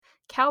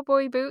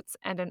cowboy boots,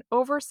 and an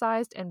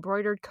oversized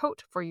embroidered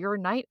coat for your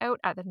night out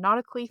at the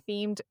nautically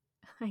themed...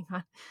 Hang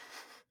on.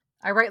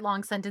 I write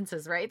long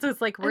sentences, right? So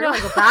it's like, I where do know. I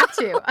go back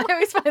to? I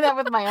always find that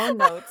with my own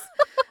notes.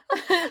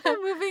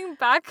 I'm moving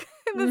back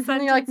in the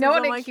sentences. You're like, no, and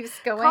I'm it like, keeps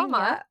going. comma,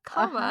 Yeah.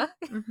 comma.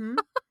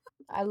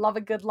 I love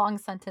a good long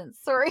sentence.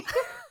 Sorry.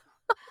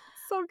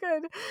 So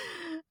good.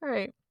 All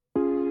right.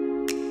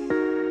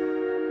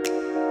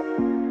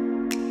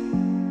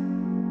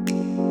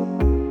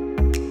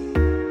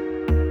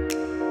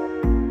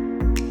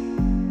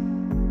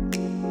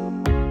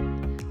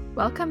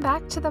 Welcome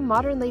back to the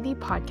Modern Lady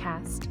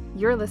podcast.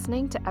 You're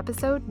listening to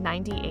episode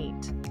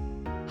 98.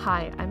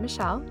 Hi, I'm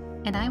Michelle.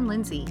 And I'm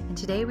Lindsay, and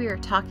today we are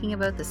talking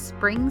about the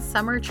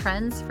spring-summer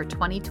trends for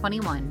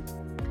 2021.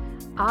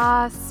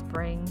 Ah,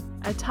 spring.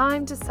 A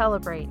time to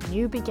celebrate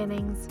new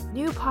beginnings,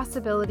 new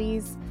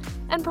possibilities,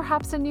 and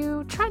perhaps a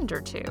new trend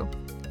or two.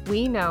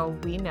 We know.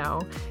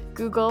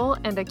 Google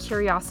and a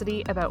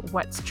curiosity about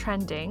what's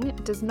trending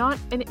does not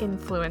an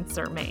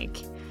influencer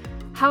make.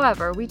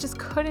 However, we just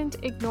couldn't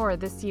ignore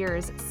this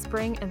year's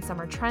spring and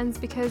summer trends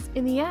because,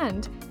 in the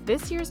end,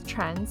 this year's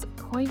trends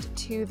point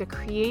to the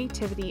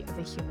creativity of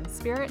the human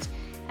spirit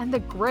and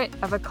the grit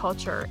of a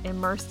culture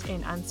immersed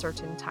in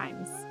uncertain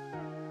times.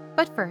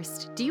 But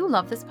first, do you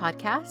love this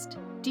podcast?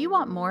 Do you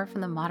want more from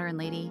the Modern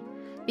Lady?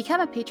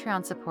 Become a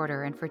Patreon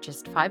supporter, and for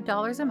just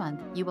 $5 a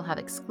month, you will have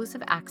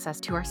exclusive access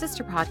to our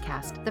sister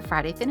podcast, The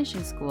Friday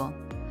Finishing School.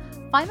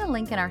 Find the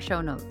link in our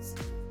show notes.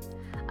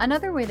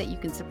 Another way that you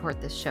can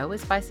support this show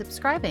is by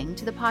subscribing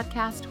to the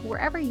podcast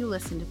wherever you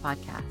listen to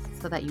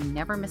podcasts so that you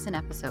never miss an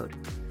episode.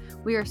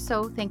 We are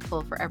so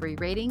thankful for every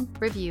rating,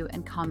 review,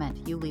 and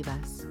comment you leave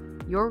us.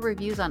 Your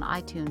reviews on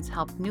iTunes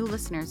help new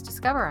listeners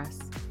discover us.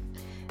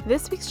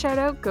 This week's shout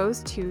out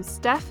goes to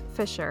Steph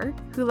Fisher,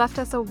 who left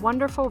us a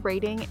wonderful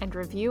rating and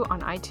review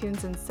on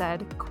iTunes and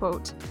said,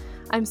 quote,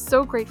 "I'm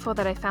so grateful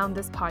that I found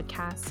this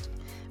podcast.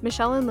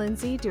 Michelle and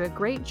Lindsay do a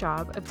great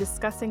job of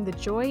discussing the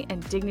joy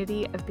and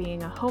dignity of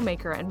being a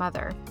homemaker and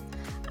mother.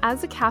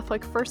 As a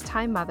Catholic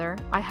first-time mother,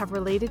 I have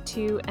related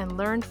to and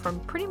learned from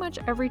pretty much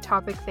every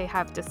topic they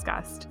have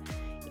discussed.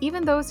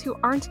 Even those who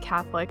aren't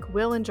Catholic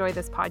will enjoy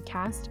this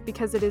podcast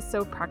because it is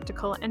so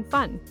practical and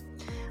fun.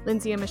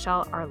 Lindsay and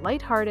Michelle are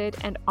lighthearted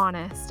and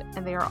honest,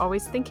 and they are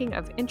always thinking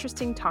of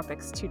interesting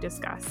topics to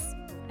discuss."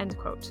 End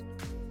quote.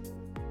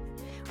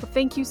 Well,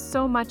 thank you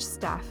so much,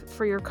 Steph,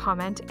 for your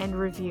comment and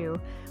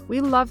review. We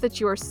love that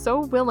you are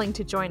so willing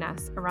to join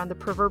us around the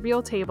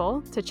proverbial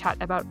table to chat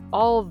about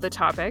all the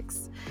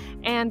topics,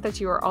 and that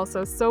you are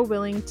also so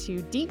willing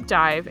to deep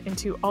dive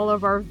into all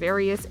of our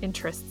various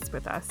interests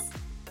with us.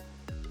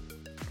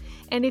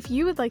 And if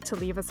you would like to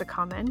leave us a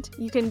comment,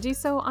 you can do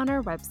so on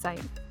our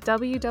website,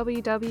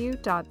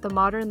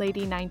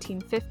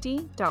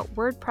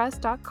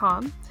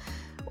 www.themodernlady1950.wordpress.com,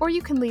 or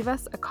you can leave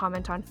us a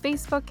comment on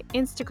Facebook,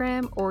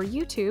 Instagram, or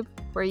YouTube,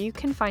 where you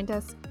can find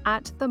us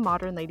at The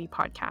Modern Lady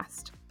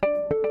Podcast.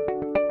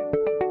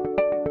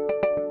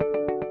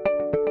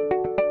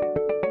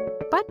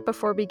 But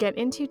before we get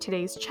into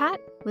today's chat,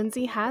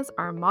 Lindsay has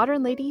our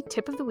Modern Lady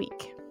Tip of the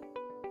Week.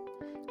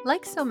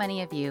 Like so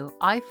many of you,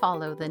 I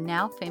follow the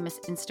now famous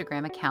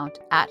Instagram account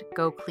at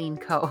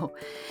GoCleanCo,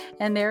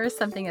 and there is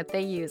something that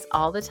they use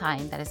all the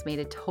time that has made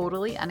a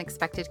totally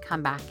unexpected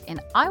comeback, and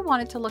I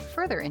wanted to look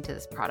further into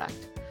this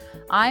product.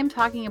 I'm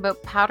talking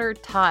about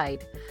powdered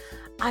Tide.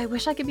 I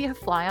wish I could be a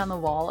fly on the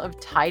wall of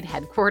Tide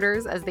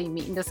headquarters as they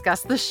meet and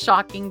discuss the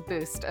shocking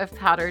boost of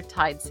powdered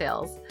Tide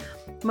sales.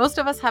 Most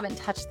of us haven't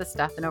touched the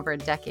stuff in over a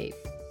decade.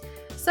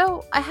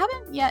 So I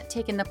haven't yet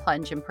taken the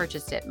plunge and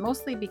purchased it,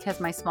 mostly because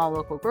my small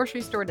local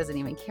grocery store doesn't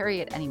even carry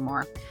it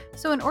anymore.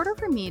 So in order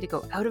for me to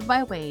go out of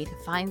my way to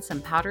find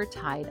some powdered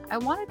Tide, I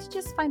wanted to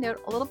just find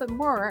out a little bit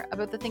more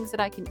about the things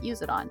that I can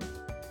use it on.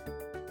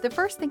 The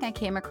first thing I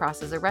came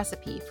across is a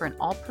recipe for an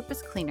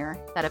all-purpose cleaner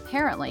that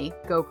apparently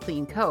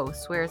GoCleanCo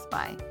swears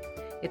by.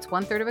 It's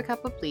 1/3 of a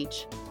cup of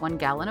bleach, 1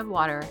 gallon of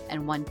water,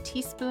 and 1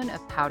 teaspoon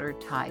of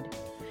powdered Tide.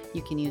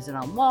 You can use it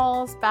on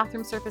walls,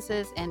 bathroom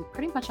surfaces, and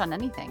pretty much on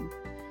anything.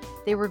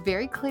 They were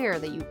very clear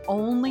that you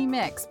only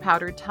mix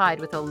powdered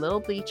Tide with a little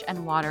bleach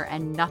and water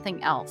and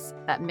nothing else.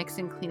 That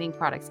mixing cleaning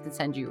products can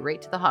send you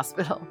right to the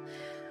hospital.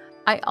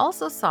 I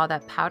also saw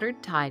that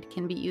powdered Tide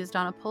can be used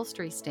on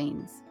upholstery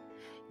stains.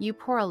 You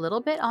pour a little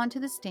bit onto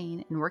the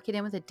stain and work it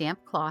in with a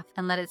damp cloth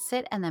and let it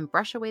sit and then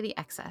brush away the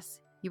excess.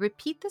 You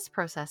repeat this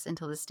process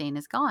until the stain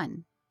is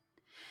gone.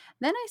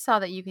 Then I saw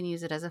that you can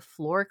use it as a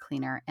floor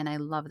cleaner, and I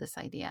love this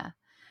idea.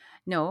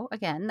 Know,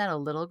 again, that a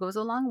little goes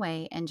a long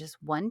way, and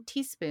just 1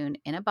 teaspoon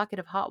in a bucket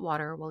of hot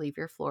water will leave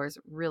your floors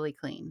really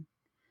clean.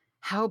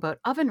 How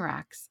about oven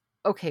racks?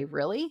 Okay,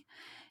 really?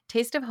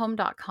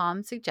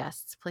 Tasteofhome.com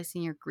suggests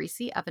placing your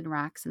greasy oven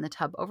racks in the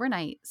tub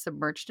overnight,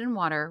 submerged in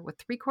water with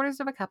 3/4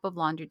 of a cup of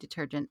laundry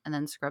detergent, and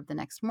then scrub the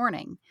next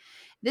morning.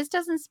 This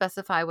doesn't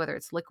specify whether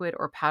it's liquid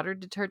or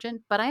powdered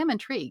detergent, but I am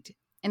intrigued.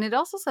 And it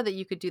also said that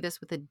you could do this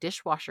with a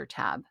dishwasher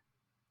tab.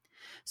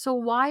 So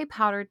why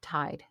powdered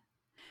Tide?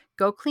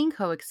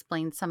 GoCleanCo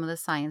explains some of the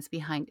science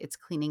behind its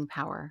cleaning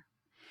power.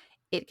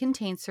 It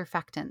contains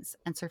surfactants,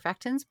 and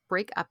surfactants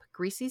break up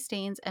greasy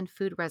stains and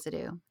food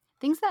residue,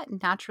 things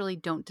that naturally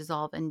don't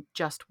dissolve in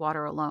just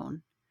water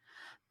alone.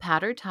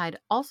 Powdered Tide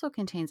also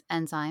contains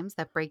enzymes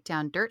that break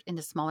down dirt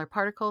into smaller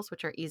particles,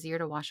 which are easier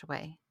to wash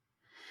away.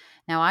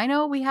 Now, I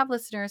know we have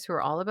listeners who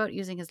are all about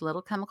using as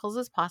little chemicals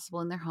as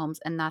possible in their homes,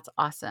 and that's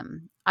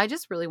awesome. I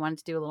just really wanted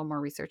to do a little more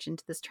research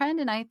into this trend,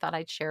 and I thought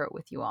I'd share it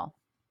with you all.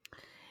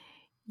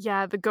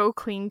 Yeah, the Go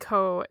Clean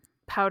Co.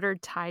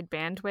 Powdered Tide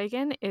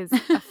bandwagon is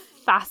a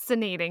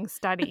fascinating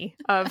study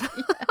of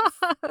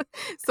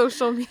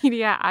social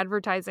media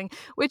advertising,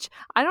 which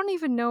I don't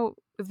even know,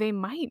 they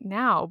might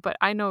now, but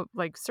I know,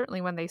 like, certainly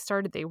when they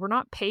started, they were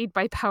not paid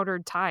by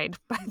Powdered Tide,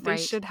 but they Right.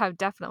 should have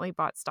definitely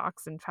bought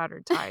stocks in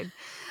Powdered Tide.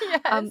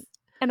 Yes.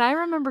 And I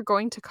remember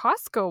going to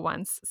Costco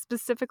once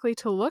specifically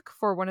to look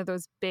for one of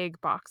those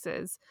big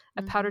boxes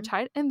of Powdered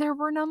Tide, and there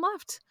were none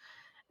left.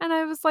 And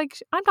I was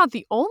like, I'm not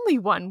the only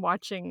one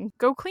watching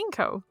Go Clean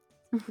Co.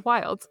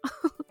 Wild.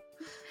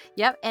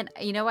 Yep. And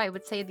I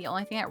would say the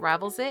only thing that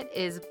rivals it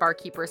is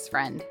Barkeeper's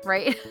Friend,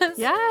 right?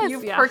 Yes.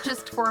 You've Yeah.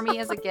 purchased for me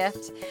as a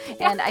gift.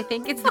 And I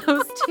think it's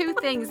those two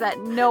things that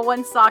no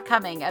one saw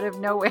coming out of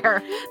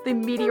nowhere. The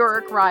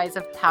meteoric rise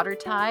of Powdered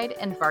Tide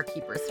and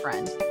Barkeeper's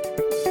Friend.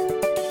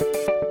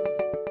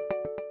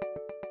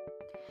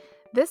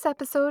 This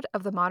episode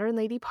of the Modern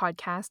Lady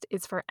podcast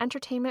is for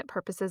entertainment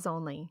purposes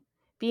only.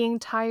 Being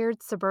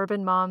tired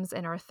suburban moms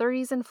in our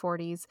 30s and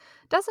 40s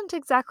doesn't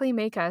exactly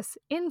make us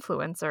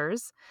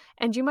influencers,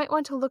 and you might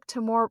want to look to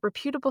more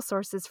reputable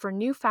sources for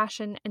new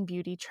fashion and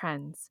beauty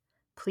trends.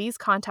 Please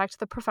contact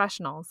the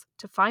professionals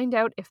to find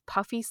out if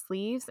puffy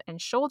sleeves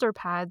and shoulder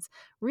pads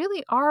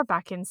really are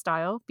back in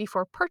style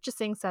before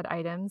purchasing said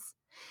items.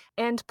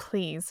 And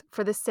please,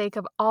 for the sake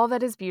of all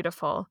that is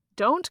beautiful,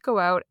 don't go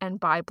out and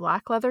buy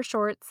black leather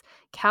shorts,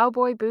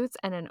 cowboy boots,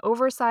 and an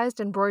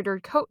oversized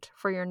embroidered coat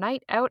for your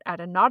night out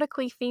at a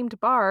nautically themed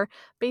bar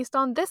based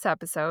on this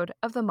episode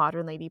of the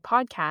Modern Lady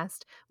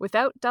podcast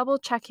without double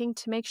checking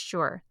to make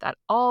sure that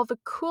all the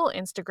cool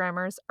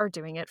Instagrammers are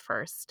doing it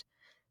first.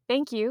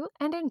 Thank you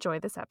and enjoy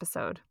this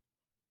episode.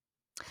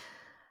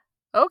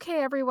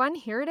 Okay, everyone,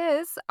 here it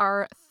is,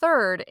 our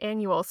third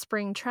annual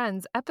Spring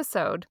Trends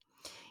episode.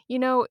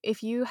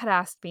 If you had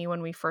asked me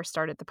when we first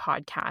started the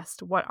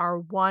podcast what our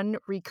one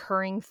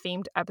recurring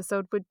themed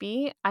episode would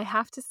be, I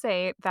have to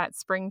say that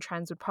spring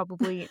trends would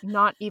probably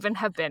not even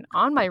have been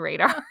on my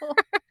radar.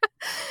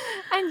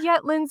 And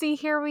yet, Lindsay,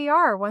 here we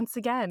are once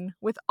again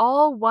with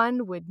all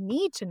one would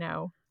need to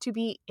know to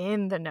be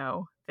in the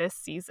know this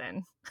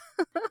season.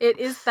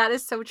 That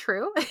is so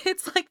true.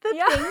 It's like the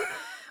thing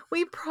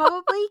we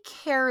probably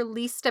care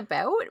least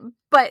about,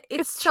 but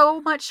it's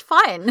so much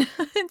fun.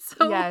 And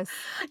so, yes.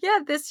 Yeah,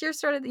 this year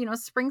started,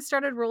 spring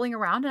started rolling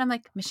around, and I'm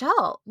like,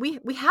 Michelle, we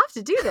have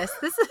to do this.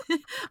 This is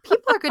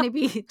people are going to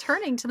be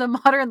turning to the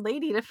Modern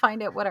Lady to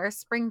find out what our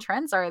spring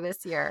trends are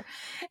this year.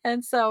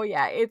 And so,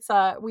 yeah, it's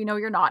we know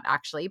you're not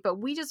actually, but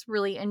we just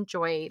really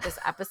enjoy this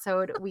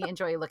episode. We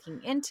enjoy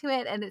looking into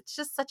it, and it's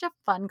just such a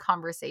fun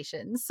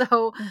conversation.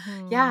 So,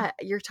 yeah,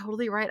 you're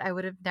totally right. I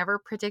would have never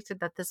predicted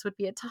that this would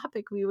be a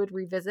topic we would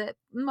revisit,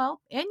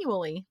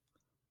 annually.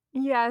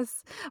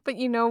 Yes. But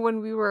when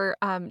we were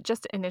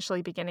just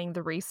initially beginning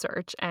the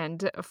research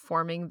and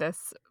forming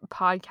this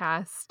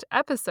podcast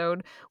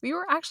episode, we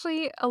were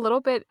actually a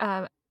little bit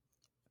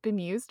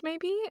bemused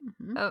maybe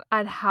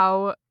at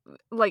how,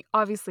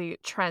 obviously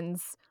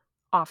trends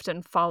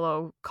often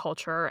follow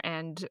culture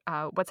and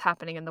what's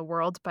happening in the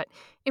world. But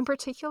in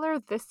particular,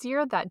 this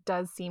year, that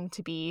does seem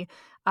to be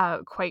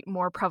quite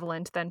more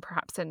prevalent than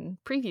perhaps in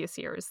previous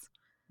years.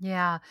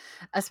 Yeah,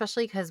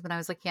 especially because when I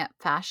was looking at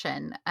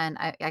fashion, and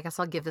I guess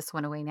I'll give this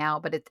one away now,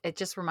 but it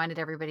just reminded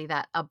everybody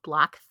that a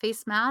black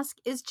face mask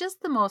is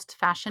just the most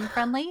fashion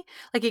friendly.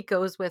 Like it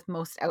goes with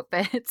most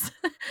outfits.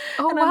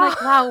 Oh, And wow. I'm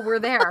like, wow, we're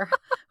there.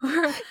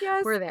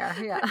 Yes. We're there.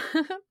 Yeah.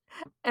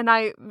 And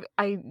I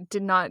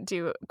did not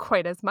do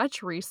quite as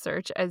much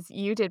research as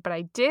you did, but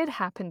I did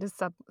happen to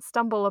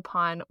stumble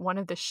upon one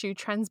of the shoe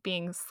trends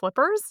being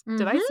slippers.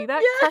 Did I see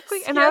that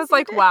correctly? And I Yes, was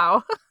like,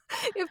 wow,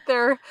 if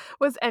there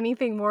was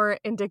anything more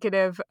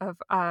indicative of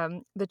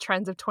the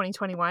trends of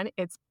 2021,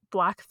 it's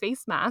black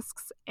face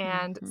masks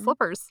and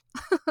slippers.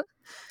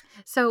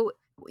 So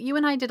you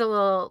and I did a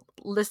little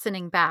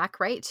listening back,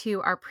 right,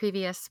 to our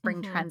previous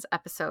Spring Trends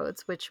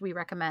episodes, which we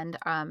recommend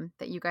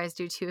that you guys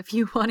do too if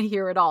you want to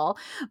hear it all.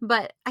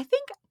 But I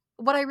think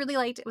what I really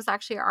liked was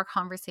actually our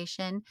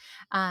conversation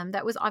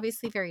that was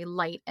obviously very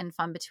light and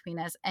fun between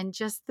us, and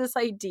just this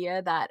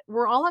idea that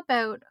we're all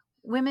about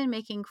women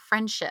making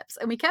friendships.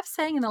 And we kept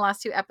saying in the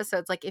last two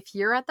episodes, like if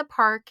you're at the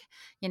park,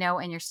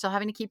 and you're still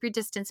having to keep your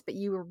distance, but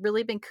you've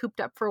really been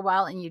cooped up for a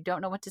while and you don't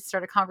know what to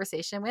start a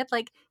conversation with,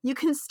 like you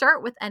can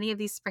start with any of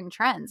these spring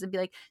trends and be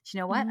like, you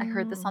know what? I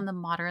heard this on the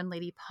Modern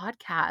Lady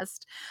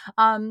podcast.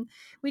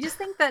 We just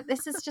think that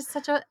this is just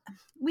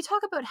we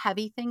talk about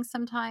heavy things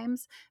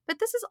sometimes, but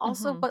this is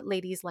also what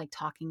ladies like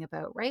talking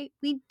about, right?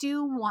 We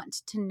do want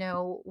to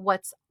know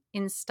what's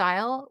in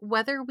style,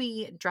 whether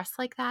we dress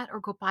like that or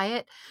go buy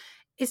it.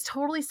 is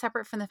totally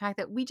separate from the fact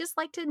that we just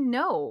like to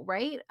know,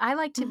 right? I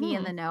like to be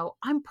in Hmm. the know.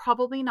 I'm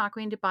probably not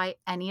going to buy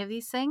any of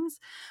these things,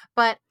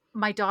 but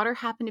my daughter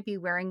happened to be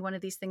wearing one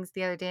of these things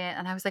the other day,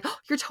 and I was like, "Oh,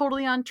 you're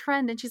totally on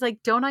trend." And she's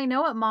like, "Don't I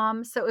know it,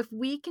 Mom?" So if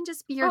we can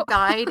just be your Oh.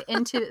 guide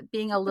into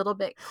being a little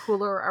bit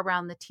cooler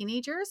around the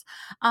teenagers,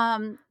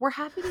 we're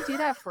happy to do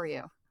that for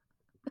you.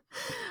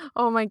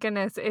 Oh my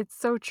goodness, it's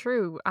so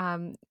true.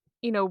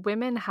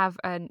 Women have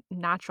a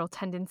natural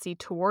tendency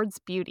towards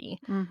beauty,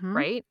 Mm-hmm.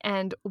 right?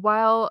 And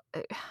while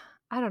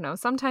I don't know,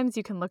 sometimes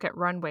you can look at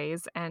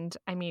runways and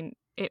I mean,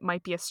 it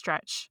might be a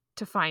stretch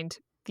to find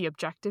the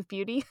objective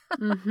beauty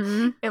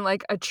Mm-hmm. in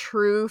like a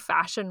true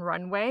fashion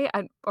runway,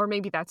 and or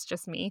maybe that's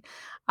just me.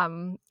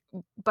 Um,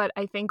 but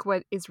I think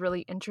what is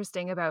really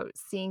interesting about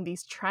seeing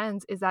these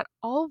trends is that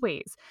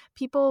always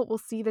people will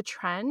see the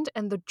trend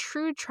and the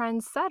true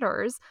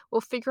trendsetters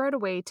will figure out a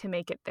way to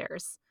make it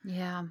theirs,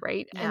 Yeah.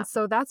 right? Yeah. And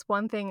so that's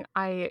one thing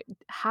I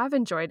have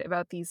enjoyed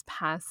about these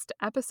past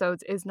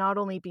episodes is not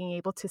only being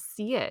able to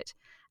see it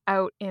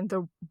out in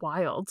the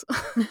wild,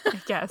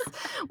 I guess,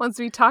 once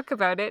we talk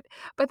about it,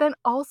 but then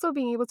also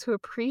being able to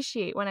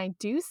appreciate when I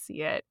do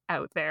see it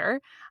out there,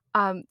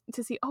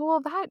 to see, oh, well,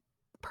 that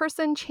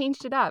person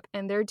changed it up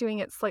and they're doing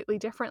it slightly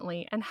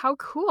differently. And how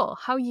cool,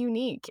 how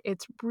unique.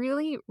 It's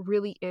really,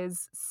 really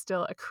is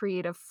still a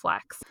creative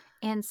flex.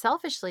 And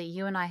selfishly,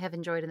 you and I have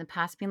enjoyed in the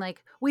past being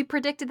like, we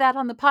predicted that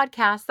on the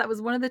podcast. That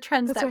was one of the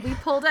trends That's that right. we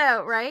pulled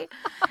out, right?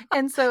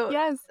 And so,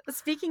 Yes.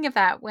 speaking of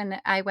that, when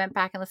I went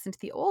back and listened to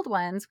the old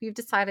ones, we've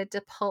decided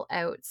to pull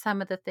out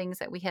some of the things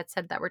that we had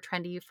said that were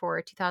trendy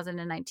for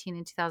 2019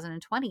 and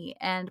 2020.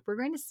 And we're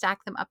going to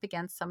stack them up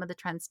against some of the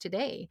trends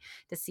today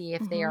to see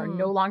if they are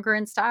no Hmm. longer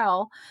in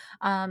style,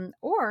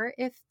 or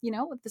if,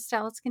 the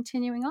style is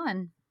continuing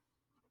on.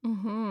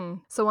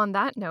 So, on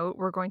that note,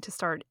 we're going to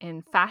start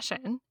in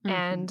fashion, Hmm.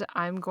 and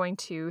I'm going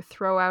to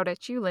throw out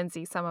at you,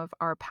 Lindsay, some of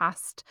our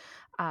past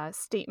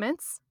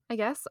statements, I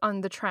guess,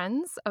 on the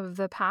trends of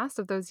the past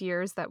of those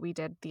years that we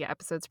did the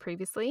episodes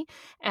previously.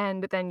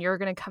 And then you're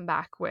going to come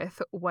back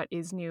with what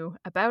is new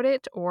about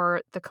it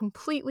or the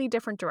completely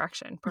different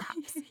direction,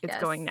 perhaps, it's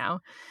going Yes.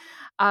 now.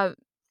 Uh,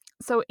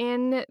 so,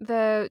 in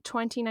the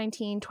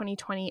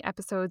 2019-2020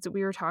 episodes,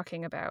 we were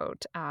talking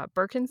about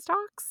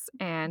Birkenstocks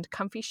and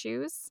comfy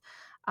shoes.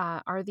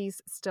 Are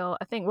these still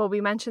a thing? Well,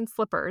 we mentioned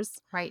slippers,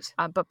 Right.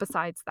 but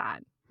besides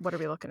that, what are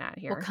we looking at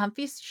Well, here?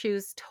 comfy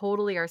shoes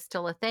totally are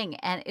still a thing.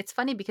 And it's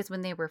funny because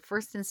when they were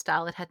first in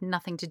style, it had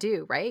nothing to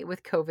do, right,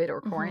 with COVID or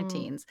Hmm.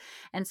 quarantines.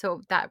 And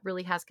so that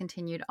really has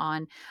continued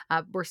on.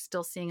 We're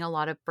still seeing a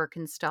lot of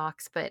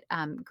Birkenstocks, but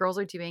girls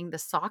are doing the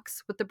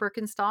socks with the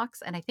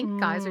Birkenstocks. And I think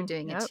guys are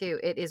doing it Yep. too.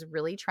 It is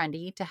really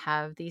trendy to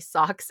have the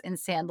socks and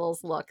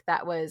sandals look.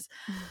 That was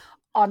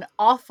an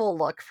awful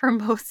look for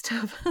most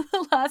of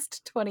the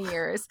last 20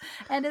 years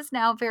and is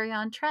now very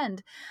on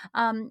trend.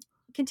 Um,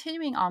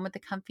 Continuing on with the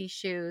comfy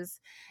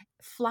shoes,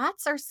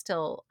 flats are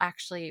still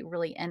actually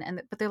really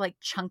in, but they're like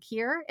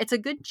chunkier. It's a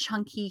good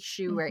chunky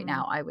shoe right Hmm.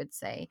 now, I would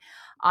say.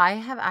 I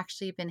have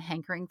actually been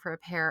hankering for a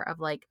pair of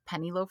like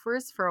penny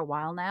loafers for a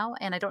while now,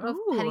 and I don't know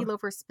if penny Ooh.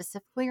 loafers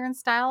specifically are in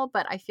style,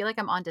 but I feel like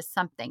I'm onto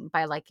something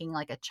by liking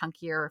like a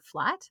chunkier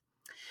flat.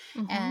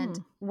 And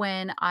Hmm.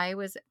 when I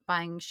was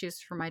buying shoes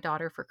for my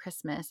daughter for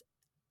Christmas,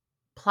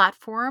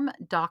 platform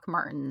Doc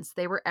Martens,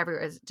 they were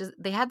everywhere. It's just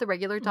they had the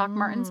regular Doc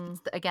Martens,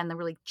 but Mm. again, the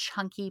really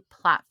chunky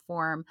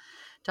platform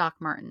Doc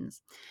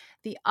Martens.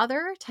 The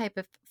other type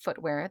of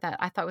footwear that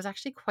I thought was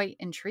actually quite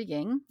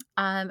intriguing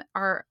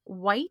are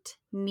white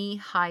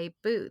knee-high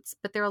boots,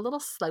 but they're a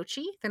little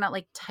slouchy. They're not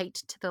like tight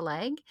to the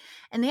leg,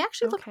 and they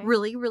actually look Okay.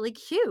 really, really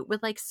cute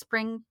with like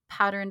spring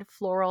patterned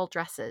floral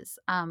dresses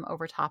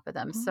over top of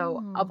them.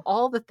 So, of Mm.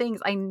 all the things,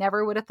 I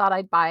never would have thought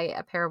I'd buy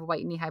a pair of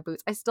white knee-high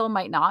boots. I still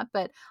might not,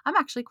 but I'm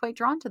actually quite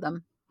drawn to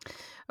them.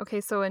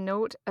 Okay, so a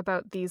note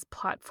about these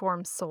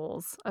platform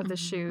soles of the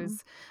Mhm.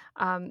 shoes.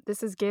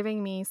 This is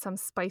giving me some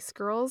Spice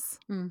Girls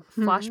Mhm.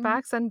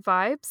 flashbacks and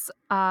vibes.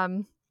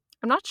 I'm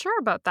not sure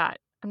about that.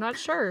 I'm not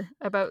sure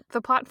about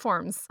the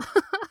platforms.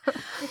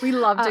 We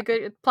loved uh, a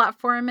good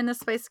platform in the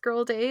Spice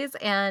Girl days,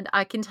 and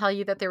I can tell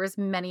you that there was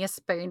many a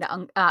sprained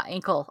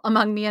ankle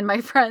among me and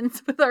my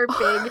friends with our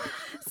big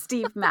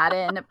Steve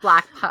Madden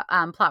black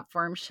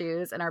platform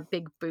shoes and our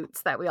big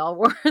boots that we all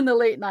wore in the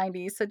late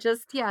 '90s. So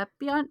just yeah,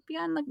 be on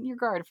your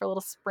guard for a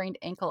little sprained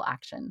ankle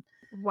action.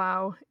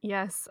 Wow.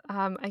 Yes.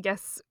 I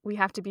guess we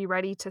have to be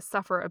ready to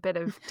suffer a bit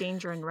of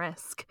danger and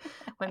risk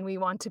when we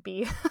want to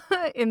be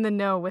in the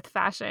know with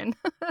fashion.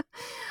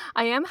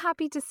 I am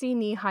happy to see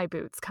knee-high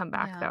boots come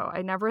back Yeah. though.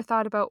 I never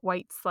thought about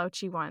white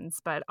slouchy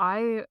ones, but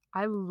I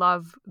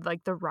love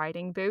like the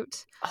riding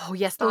boot Oh,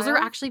 yes, those are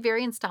style. actually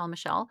very in style,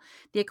 Michelle.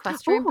 The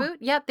equestrian Oh, boot,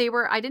 yeah, they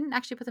were I didn't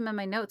actually put them in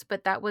my notes,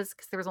 but that was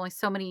because there was only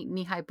so many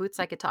knee-high boots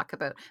I could talk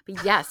about.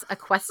 But yes,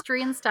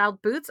 equestrian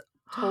styled boots,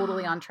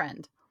 totally on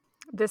trend.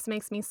 this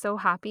makes me so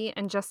happy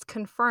and just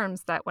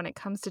confirms that when it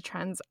comes to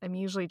trends, I'm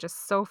usually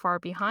just so far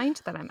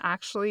behind that I'm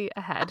actually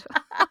ahead.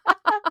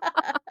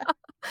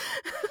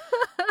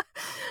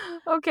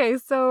 Okay,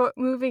 so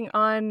moving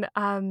on.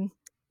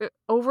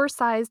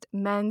 oversized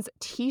men's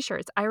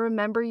t-shirts. I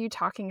remember you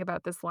talking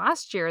about this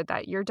last year,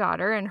 that your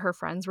daughter and her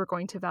friends were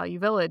going to Value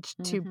Village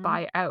to Mm-hmm.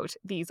 buy out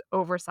these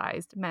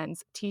oversized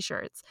men's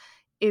t-shirts.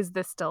 Is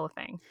this still a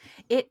thing?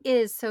 It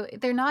is. So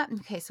they're not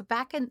okay. So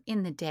back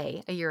in the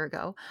day, a year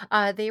ago,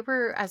 they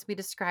were, as we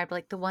described,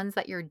 like the ones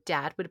that your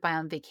dad would buy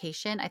on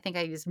vacation. I think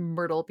I used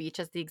Myrtle Beach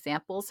as the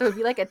example. So it'd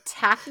be like a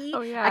tacky,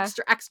 Oh yeah.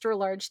 extra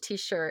large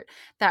T-shirt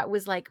that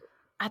was like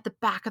at the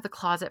back of the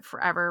closet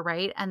forever,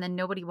 right? And then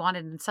nobody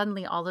wanted, and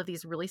suddenly all of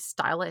these really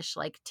stylish,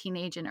 like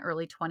teenage and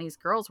early 20s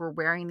girls were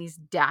wearing these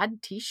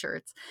dad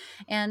T-shirts,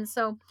 and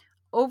so.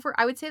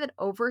 I would say that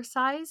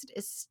oversized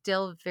is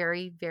still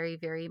very, very,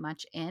 very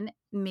much in.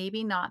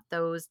 Maybe not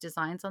those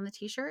designs on the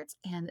t-shirts,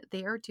 and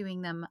they are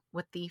doing them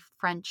with the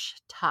French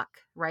tuck,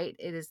 right?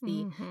 It is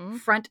the Mm-hmm.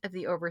 front of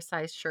the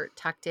oversized shirt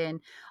tucked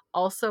in,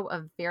 also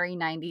a very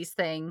 90s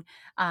thing.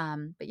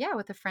 But yeah,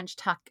 with the French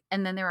tuck.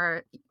 And then there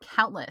are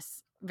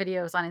countless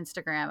videos on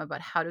Instagram about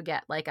how to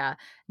get like a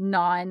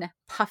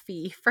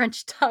non-puffy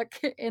French tuck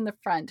in the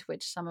front,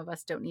 which some of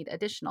us don't need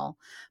additional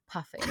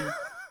puffing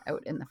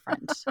out in the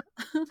front.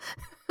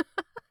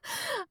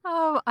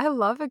 Oh, I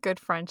love a good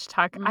French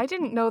tuck. I Mhm.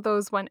 didn't know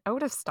those went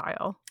out of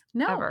style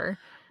No. ever.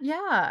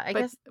 Yeah, I But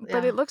guess,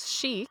 but yeah. it looks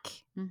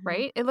chic, Mhm.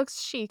 right? It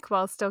looks chic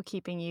while still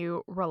keeping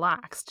you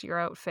relaxed, your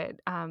outfit.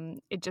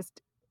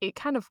 It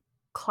kind of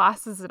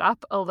classes it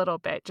up a little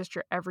bit, just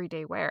your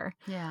everyday wear.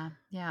 Yeah,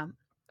 yeah.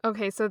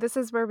 Okay, so this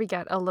is where we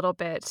get a little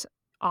bit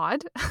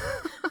odd,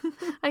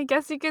 I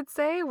guess you could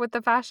say, with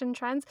the fashion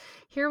trends.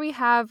 Here we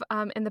have,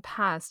 in the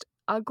past,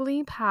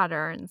 ugly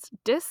patterns,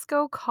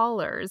 disco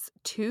collars,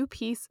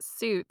 two-piece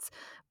suits,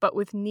 but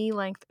with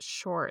knee-length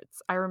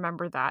shorts. I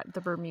remember that,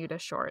 the Bermuda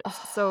shorts.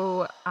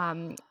 So,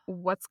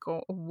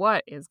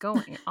 what is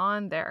going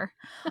on there?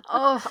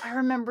 Oh, I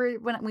remember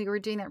when we were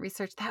doing that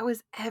research, that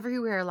was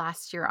everywhere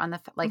last year on the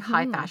like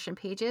high Mhm. fashion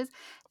pages.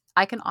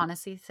 I can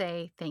honestly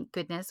say, thank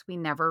goodness we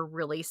never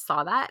really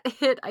saw that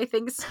hit, I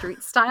think,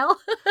 street style.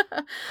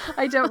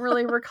 I don't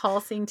really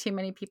recall seeing too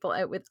many people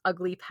out with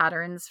ugly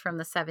patterns from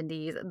the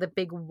 70s, the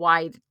big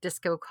wide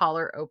disco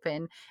collar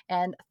open.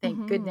 And thank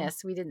Mhm.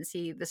 goodness we didn't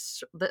see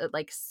the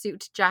like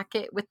suit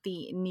jacket with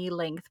the knee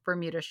length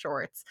Bermuda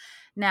shorts.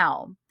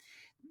 Now,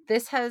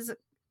 this has,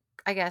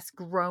 I guess,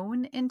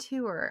 grown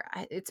into, or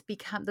it's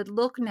become, the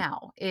look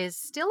now is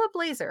still a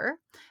blazer,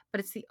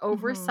 but it's the Mhm.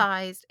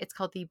 oversized, it's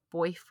called the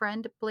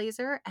boyfriend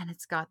blazer, and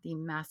it's got the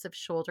massive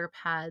shoulder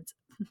pads.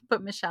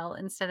 But Michelle,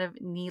 instead of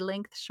knee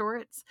length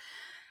shorts,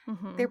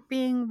 Mhm. they're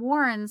being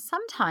worn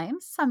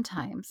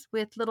sometimes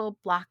with little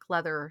black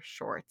leather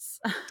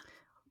shorts.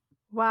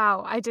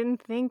 Wow, I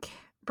didn't think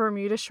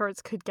Bermuda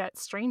shorts could get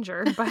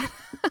stranger, but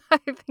I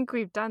think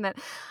we've done that.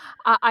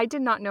 I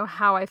did not know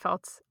how I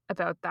felt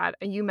about that.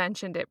 You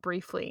mentioned it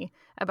briefly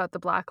about the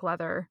black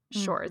leather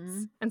shorts.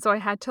 Hmm. And so I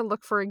had to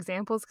look for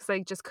examples because I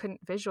just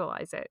couldn't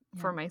visualize it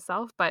for Yeah.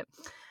 myself. But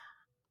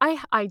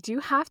I do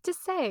have to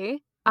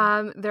say,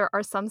 Yeah. there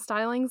are some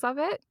stylings of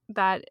it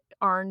that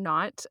are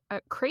not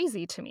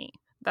crazy to me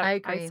that I I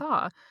agree.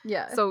 saw.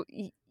 Yeah. So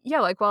yeah,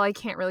 like while I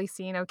can't really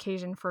see an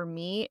occasion for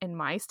me in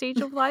my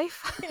stage of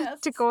life to Yes.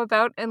 go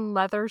about in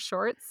leather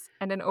shorts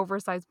and an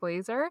oversized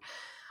blazer,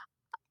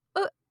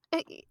 uh,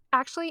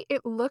 actually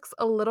it looks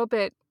a little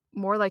bit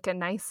more like a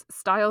nice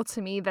style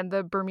to me than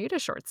the Bermuda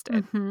shorts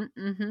did. Mhm,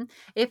 mhm.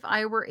 If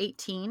I were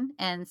 18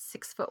 and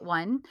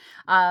 6'1",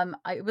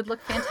 I would look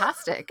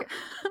fantastic.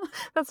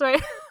 That's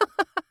right.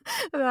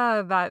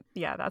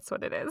 Yeah, that's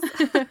what it is.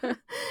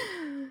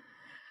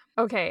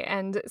 Okay,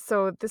 and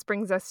so this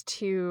brings us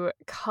to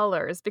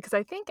colors because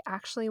I think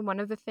actually one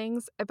of the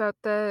things about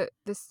the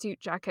suit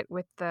jacket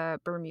with the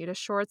Bermuda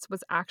shorts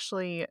was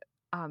actually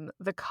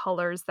the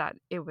colors that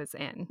it was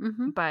in.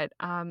 Mhm. But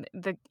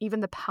the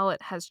even the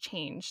palette has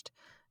changed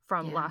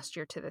from Yeah. last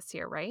year to this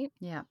year, right?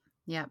 Yeah.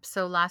 Yeah.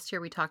 So last year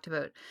we talked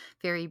about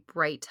very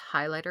bright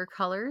highlighter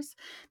colors.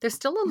 There's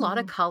still a lot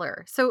of Hmm.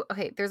 color. So,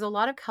 okay, there's a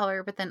lot of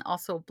color, but then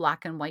also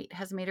black and white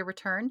has made a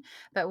return.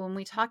 But when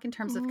we talk in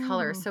terms of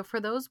color, Mm. so for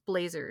those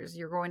blazers,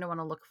 you're going to want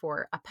to look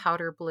for a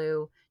powder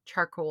blue,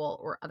 charcoal,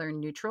 or other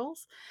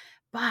neutrals.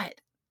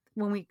 But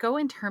when we go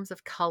in terms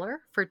of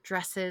color for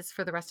dresses,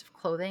 for the rest of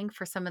clothing,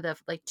 for some of the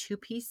like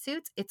two-piece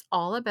suits, it's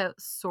all about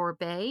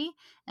sorbet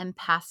and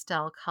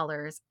pastel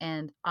colors.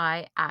 And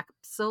I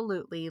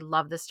absolutely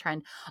love this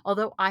trend.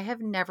 Although I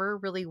have never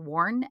really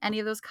worn any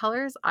of those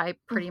colors, I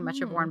pretty much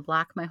have Hmm. worn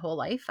black my whole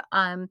life.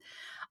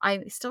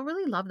 I still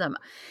really love them.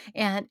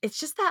 And it's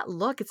just that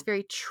look. It's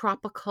very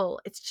tropical.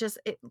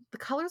 The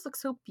colors look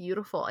so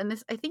beautiful. And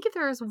this, I think if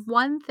there is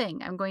one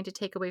thing I'm going to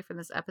take away from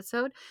this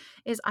episode,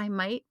 is I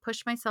might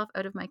push myself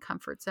out of my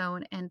comfort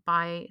zone and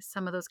buy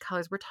some of those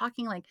colors. We're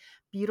talking like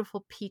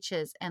beautiful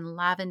peaches and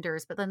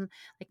lavenders, but then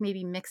like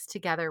maybe mixed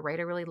together, right?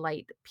 A really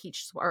light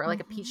or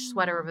like a peach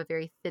sweater Hmm. of a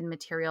very thin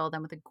material,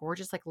 then with a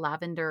gorgeous like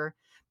lavender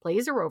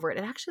blazer over it.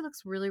 It actually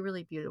looks really,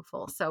 really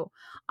beautiful. So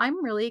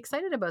I'm really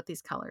excited about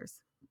these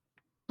colors.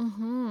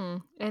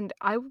 And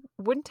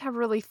wouldn't have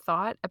really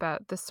thought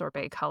about the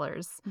sorbet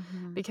colors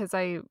Hmm. because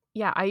I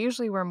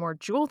usually wear more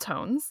jewel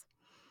tones.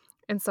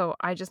 And so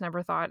I just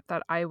never thought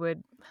that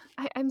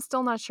I'm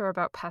still not sure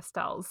about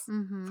pastels for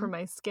Mm-hmm.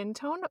 my skin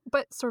tone,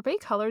 but sorbet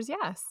colors,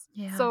 yes.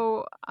 Yeah.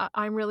 So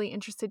I'm really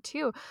interested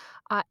too.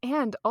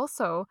 And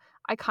also,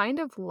 I kind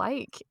of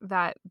like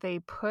that they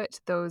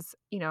put those,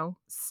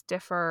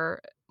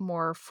 stiffer,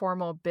 more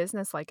formal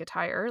business-like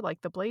attire,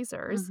 like the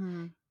blazers,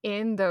 Mm-hmm.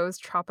 in those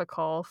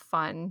tropical,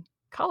 fun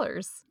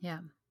colors. Yeah.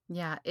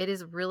 Yeah, it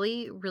is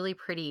really, really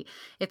pretty.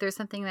 If there's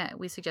something that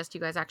we suggest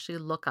you guys actually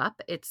look up,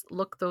 it's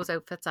look those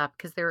outfits up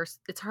because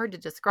it's hard to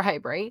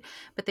describe, right?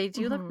 But they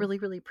do look Hmm. really,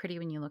 really pretty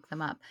when you look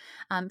them up.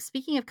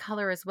 Speaking of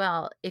color as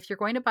well, if you're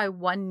going to buy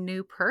one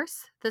new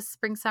purse this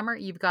spring, summer,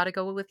 you've got to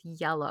go with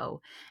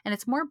yellow. And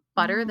it's more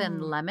butter than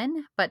Mm.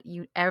 lemon, but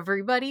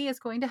everybody is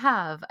going to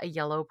have a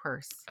yellow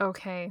purse.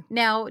 Okay.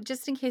 Now,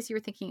 just in case you were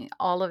thinking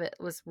all of it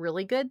was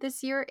really good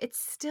this year, it's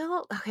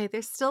still okay.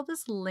 There's still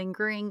this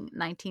lingering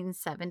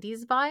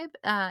 1970s vibe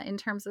in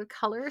terms of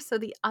color. So,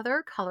 the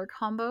other color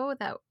combo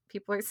that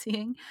people are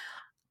seeing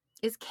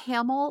is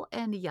camel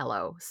and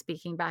yellow.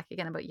 Speaking back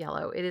again about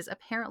yellow, it is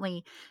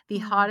apparently the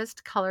Mm.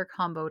 hottest color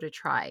combo to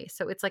try.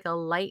 So, it's like a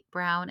light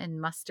brown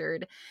and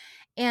mustard,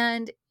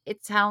 and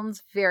it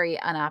sounds very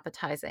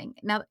unappetizing.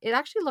 Now, it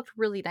actually looked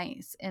really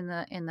nice in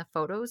the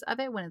photos of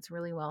it when it's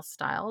really well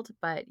styled,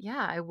 but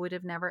yeah, I would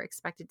have never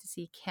expected to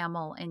see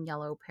camel and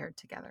yellow paired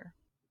together.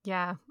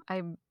 Yeah,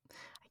 I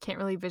can't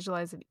really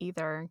visualize it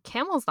either.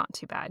 Camel's not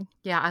too bad.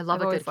 Yeah, I love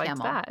I've a good always liked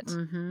camel. that.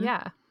 Mhm.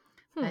 Yeah.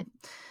 Hmm. But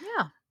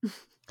yeah.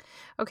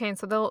 Okay, and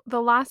so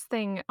the last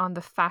thing on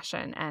the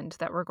fashion end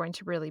that we're going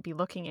to really be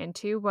looking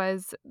into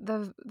was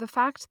the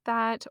fact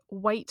that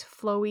white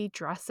flowy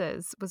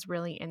dresses was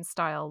really in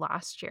style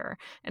last year.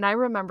 And I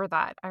remember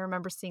that. I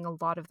remember seeing a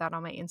lot of that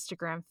on my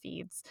Instagram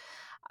feeds.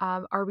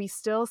 Are we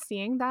still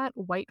seeing that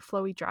white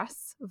flowy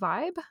dress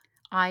vibe?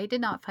 I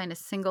did not find a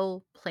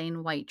single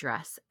plain white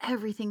dress.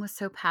 Everything was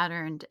so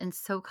patterned and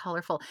so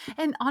colorful.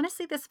 And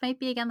honestly, this might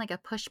be again like a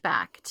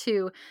pushback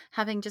to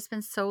having just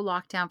been so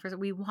locked down for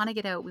we want to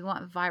get out, we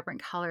want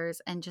vibrant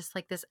colors and just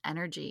like this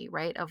energy,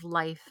 right? Of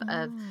life,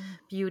 of Mm.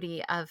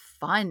 beauty, of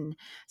fun.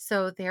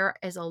 So there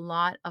is a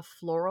lot of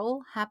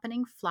floral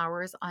happening,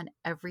 flowers on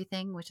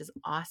everything, which is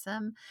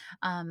awesome.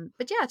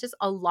 But yeah, just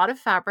a lot of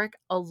fabric,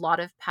 a lot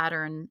of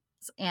pattern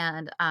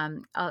and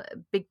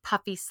big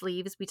puffy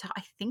sleeves.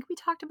 I think we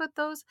talked about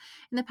those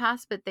in the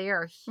past, but they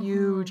are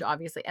huge, Hmm.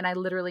 obviously. And I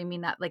literally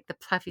mean that like the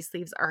puffy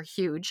sleeves are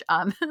huge.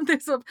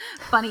 There's a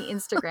funny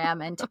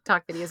Instagram and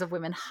TikTok videos of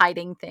women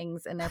hiding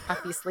things in their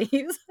puffy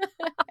sleeves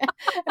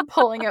and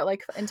pulling out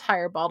like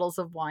entire bottles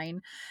of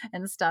wine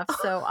and stuff.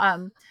 So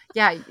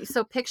yeah,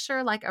 so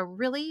picture like a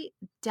really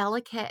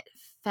delicate,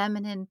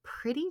 feminine,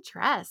 pretty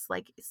dress,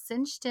 like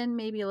cinched in,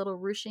 maybe a little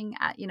ruching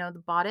at,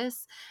 the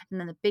bodice, and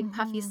then the big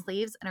puffy Hmm.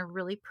 sleeves and a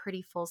really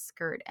pretty full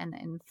skirt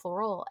and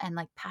floral and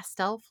like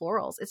pastel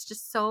florals. It's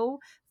just so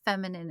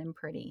feminine and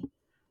pretty.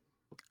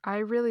 I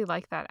really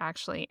like that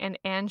actually. And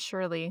Anne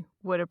Shirley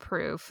would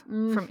approve from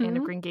Anne of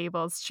Mm-hmm. Green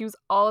Gables. She was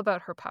all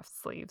about her puff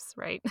sleeves,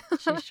 right?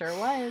 She sure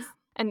was.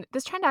 And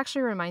this trend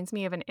actually reminds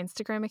me of an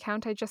Instagram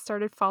account I just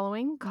started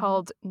following Mhm.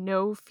 called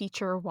No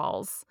Feature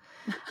Walls.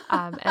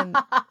 And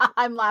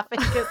I'm laughing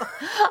because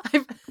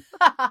I've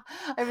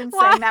I've been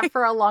why? saying that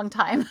for a long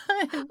time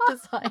in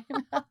design.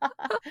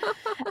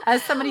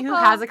 As somebody who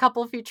has Oh, a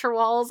couple feature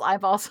walls,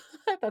 I've also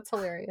that's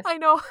hilarious. I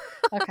know.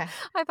 Okay.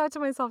 I thought to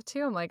myself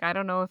too, I'm like, I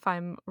don't know if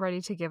I'm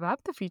ready to give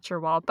up the feature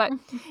wall. But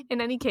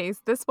in any case,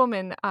 this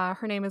woman,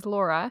 her name is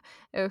Laura,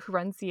 who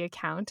runs the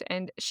account,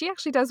 and she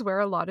actually does wear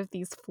a lot of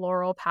these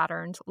floral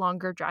patterned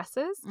longer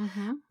dresses.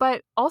 Mhm.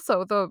 But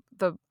also the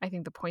I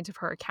think the point of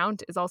her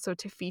account is also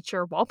to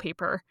feature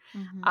wallpaper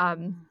um,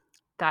 Mhm.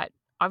 that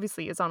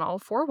obviously is on all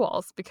four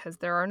walls because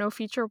there are no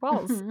feature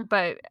walls. Mhm.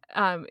 But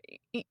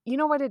you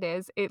know what it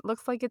is? It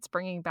looks like it's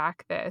bringing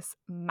back this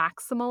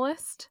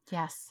maximalist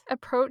Yes.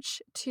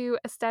 approach to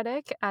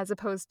aesthetic as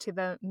opposed to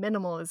the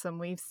minimalism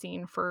we've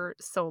seen for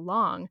so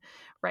long,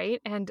 right?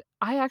 And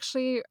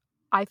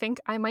I think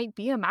I might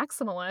be a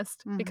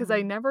maximalist because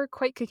I Mhm. never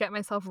quite could get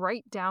myself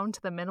right down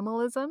to the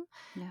minimalism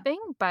Yeah.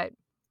 thing, but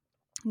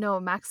no,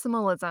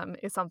 maximalism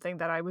is something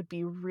that I would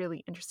be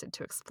really interested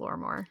to explore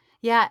more.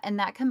 Yeah, and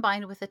that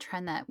combined with a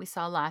trend that we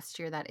saw last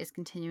year that is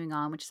continuing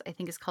on, which I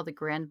think is called the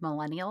grand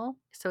millennial.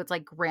 So it's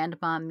like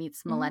grandma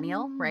meets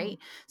millennial, Mm. right?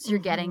 So you're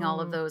getting all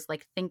of Mhm. those,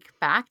 like, think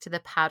back to the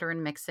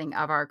pattern mixing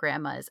of our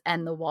grandmas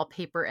and the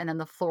wallpaper and then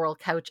the floral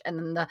couch and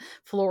then the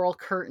floral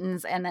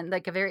curtains and then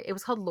like it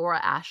was called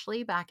Laura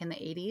Ashley back in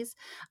the 80s.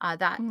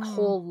 That Mm.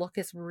 whole look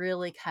is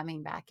really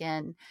coming back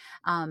in.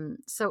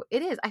 So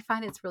it is. I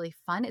find it's really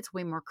fun. It's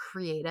way more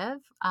creative.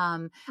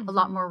 A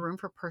lot more Mhm. room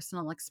for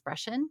personal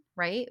expression,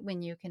 right?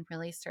 When you can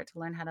really start to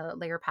learn how to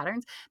layer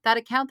patterns. That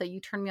account that you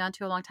turned me on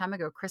to a long time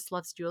ago, Chris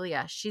Loves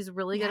Julia, she's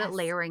really good at Yes.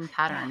 layering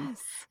pattern.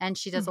 Yes. And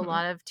she does a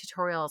lot of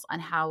tutorials on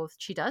how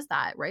she does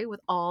that, right? With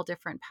all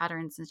different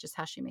patterns and just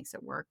how she makes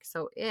it work.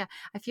 So yeah,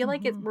 I feel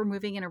like we're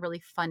moving in a really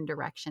fun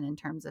direction in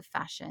terms of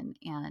fashion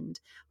and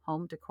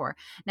home decor.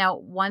 Now,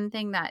 one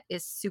thing that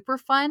is super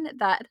fun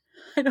that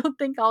I don't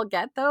think I'll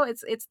get though,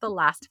 it's the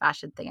last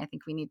fashion thing I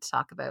think we need to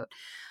talk about.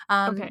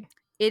 Okay.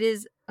 It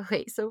is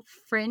okay, so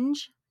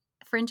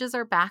fringes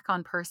are back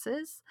on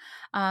purses.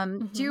 Do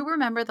Mm-hmm. you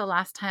remember the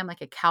last time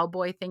like a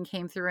cowboy thing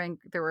came through and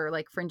there were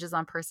like fringes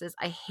on purses?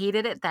 I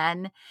hated it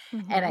then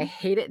and I Mm-hmm.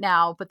 hate it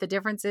now, but the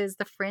difference is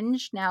the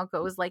fringe now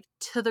goes like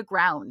to the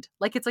ground.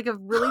 Like it's like a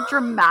really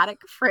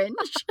dramatic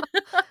fringe.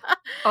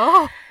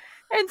 Oh,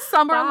 And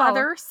some are wow.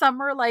 leather,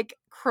 some are like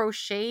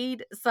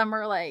crocheted, some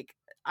are like,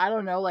 I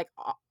don't know, like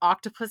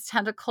octopus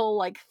tentacle,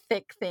 like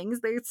thick things.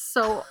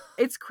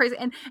 It's crazy.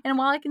 And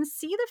while I can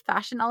see the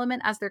fashion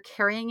element as they're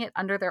carrying it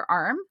under their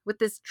arm with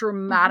this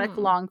dramatic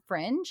Mm-hmm. long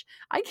fringe,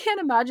 I can't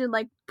imagine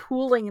like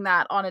pooling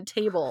that on a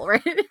table,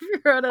 right? If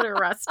you're out at a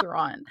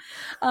restaurant.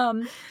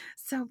 Um,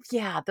 so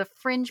yeah, the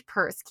fringe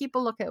purse, keep a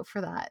lookout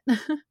for that.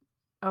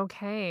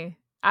 Okay.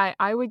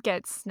 I would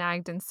get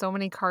snagged in so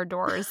many car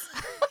doors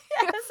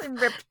Yes, if and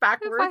ripped if I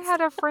backwards.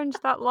 had a fringe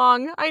that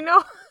long. I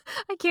know.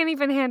 I can't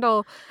even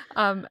handle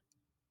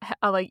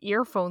like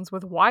earphones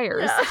with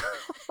wires.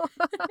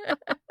 Yeah.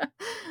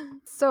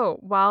 So,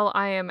 while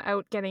I am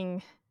out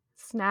getting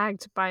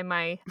snagged by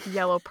my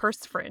yellow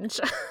purse fringe,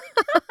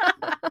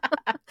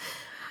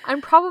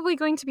 I'm probably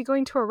going to be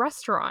going to a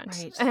restaurant.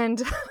 Right. And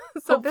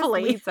so this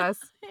Hopefully. leads us.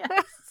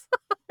 Yes.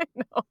 I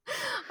know.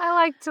 I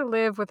like to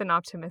live with an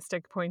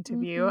optimistic point of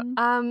view.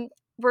 Mhm.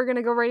 We're going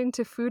to go right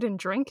into food and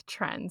drink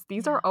trends.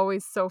 These are Yeah.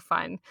 always so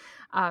fun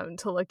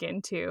to look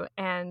into.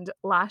 And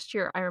last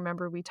year, I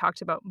remember we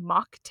talked about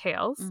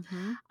mocktails.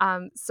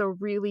 Mhm. So,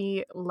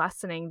 really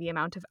lessening the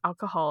amount of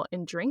alcohol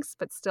in drinks,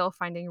 but still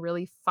finding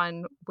really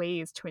fun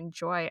ways to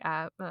enjoy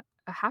a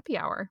happy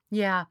hour.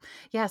 Yeah.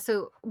 Yeah.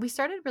 So we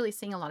started really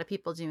seeing a lot of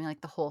people doing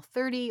like the whole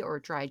 30 or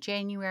dry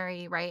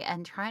January, right?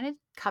 And trying to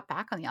cut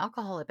back on the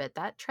alcohol a bit.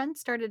 That trend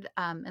started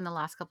in the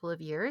last couple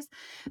of years.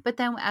 But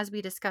then, as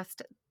we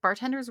discussed,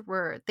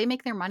 they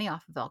make their money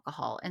off of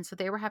alcohol. And so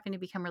they were having to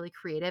become really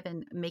creative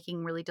and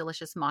making really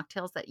delicious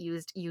mocktails that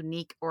used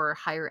unique or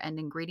higher end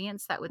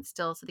ingredients that would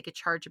still, so they could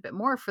charge a bit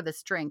more for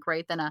this drink,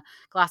 right? Than a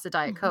glass of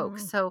Diet Coke.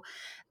 Hmm. So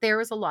there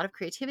was a lot of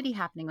creativity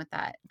happening with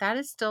that. That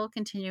is still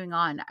continuing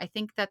on. I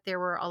think that there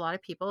were a lot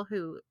of people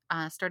who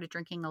started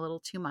drinking a little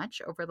too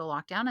much over the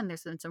lockdown, and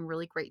there's been some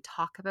really great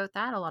talk about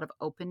that, a lot of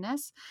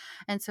openness.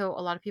 And so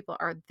a lot of people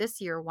are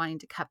this year wanting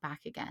to cut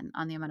back again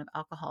on the amount of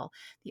alcohol.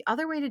 The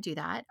other way to do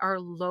that are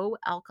low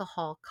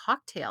alcohol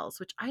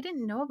cocktails, which I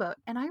didn't know about,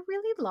 and I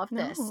really love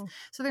this. No.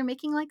 So they're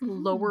making like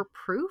Hmm. lower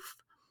proof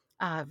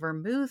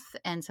vermouth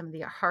and some of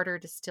the harder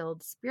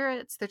distilled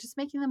spirits. They're just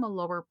making them a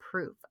lower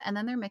proof. And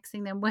then they're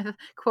mixing them with,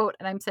 quote,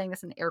 and I'm saying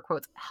this in air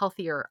quotes,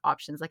 healthier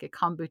options like a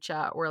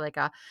kombucha or like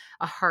a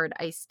hard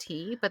iced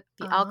tea. But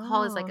the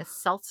alcohol is like Oh. a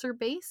seltzer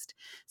based.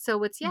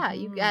 So it's, yeah,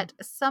 you Hmm. get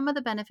some of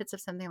the benefits of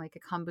something like a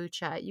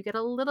kombucha. You get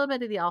a little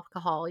bit of the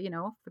alcohol,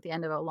 for the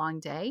end of a long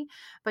day,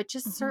 but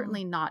just Hmm.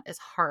 certainly not as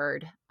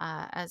hard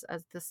as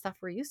the stuff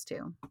we're used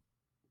to.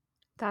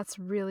 That's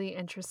really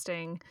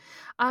interesting.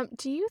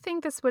 Do you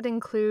think this would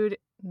include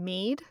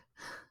mead,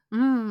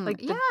 like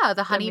Yeah, the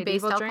the honey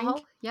based medieval alcohol.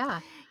 drink?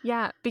 Yeah.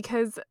 Yeah,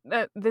 because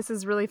this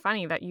is really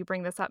funny that you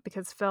bring this up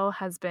because Phil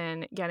has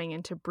been getting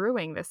into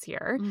brewing this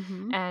year,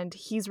 Mm-hmm. and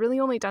he's really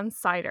only done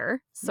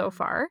cider so Yeah.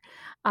 far.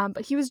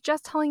 But he was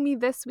just telling me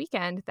this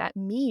weekend that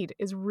mead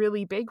is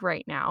really big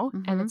right now,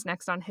 and Mm-hmm. it's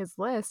next on his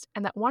list,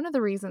 and that one of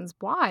the reasons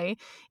why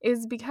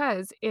is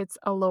because it's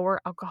a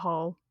lower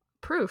alcohol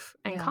proof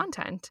and Yeah.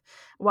 content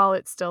while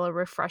it's still a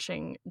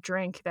refreshing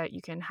drink that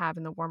you can have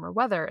in the warmer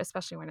weather,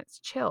 especially when it's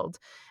chilled.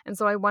 And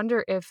so I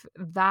wonder if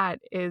that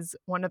is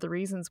one of the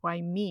reasons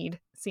why mead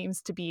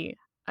seems to be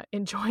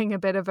enjoying a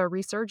bit of a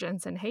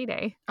resurgence and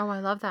heyday. Oh, I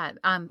love that.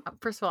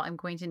 First of all, I'm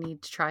going to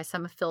need to try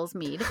some of Phil's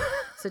mead.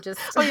 So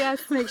just Oh,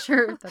 yes. make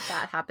sure that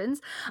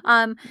happens.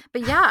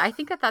 But yeah, I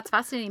think that that's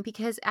fascinating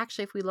because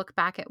actually, if we look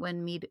back at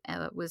when mead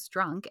was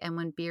drunk and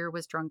when beer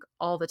was drunk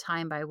all the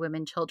time by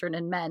women, children,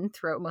 and men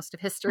throughout most of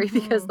history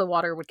because Hmm. the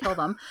water would kill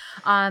them,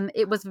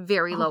 it was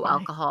very Oh, low my.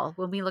 alcohol.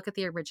 When we look at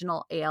the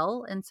original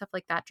ale and stuff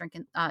like that,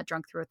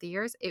 drunk throughout the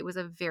years, it was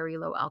a very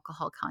low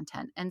alcohol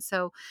content. And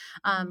so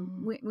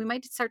Mm. we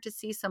might start to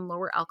see some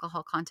lower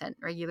alcohol content,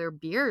 regular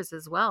beers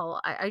as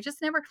well. I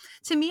just never,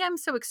 to me, I'm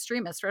so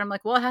extremist, right? I'm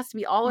like, well, it has to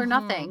be all or Hmm.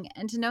 nothing.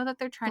 And to know that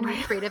they're trying to be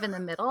Right. creative in the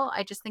middle,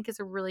 I just think is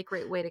a really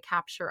great way to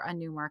capture a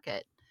new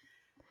market.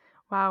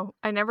 Wow.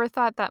 I never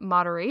thought that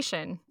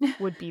moderation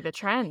would be the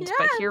trend,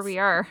 but here Yes. we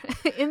are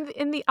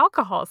in the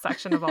alcohol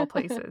section of all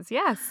places.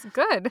 Yes,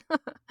 good.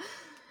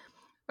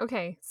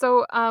 Okay,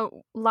 so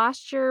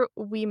last year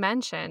we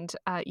mentioned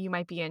you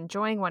might be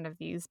enjoying one of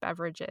these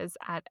beverages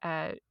at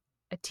a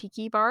a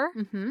tiki bar.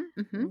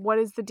 Mm-hmm. What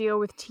is the deal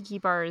with tiki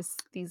bars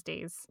these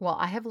days? Well,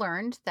 I have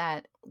learned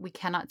that we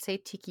cannot say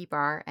tiki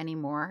bar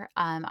anymore.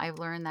 I've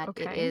learned that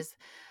it Okay. is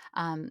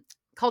um,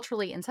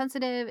 culturally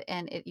insensitive,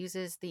 and it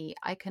uses the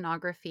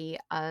iconography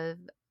of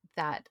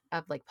that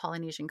of like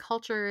Polynesian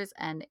cultures,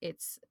 and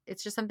it's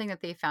just something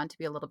that they found to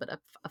be a little bit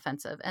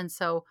offensive. And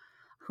so,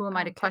 who am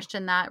I to Okay.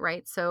 question that,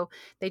 right? So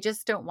they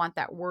just don't want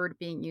that word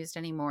being used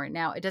anymore.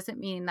 Now, it doesn't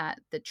mean that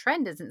the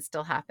trend isn't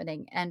still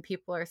happening, and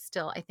people are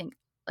still, I think,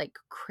 like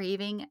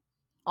craving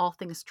all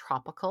things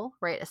tropical,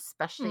 right?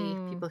 Especially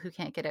Mm. people who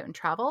can't get out and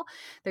travel.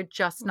 They're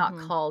just not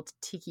Mm-hmm. called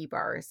tiki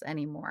bars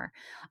anymore.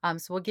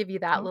 So we'll give you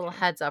that little Okay.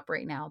 heads up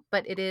right now.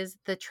 But it is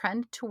the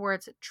trend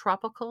towards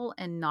tropical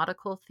and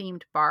nautical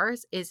themed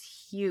bars is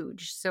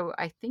huge. So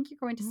I think you're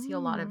going to see a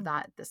lot of Mm.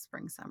 that this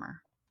spring,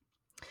 summer.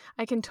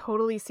 I can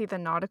totally see the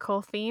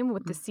nautical theme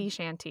with the sea Mhm.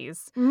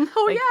 shanties.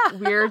 Oh, Like yeah.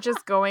 we are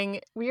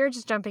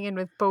just jumping in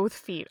with both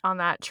feet on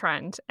that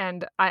trend.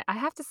 And I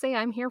have to say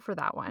I'm here for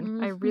that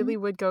one. I Hmm. really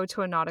would go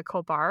to a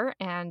nautical bar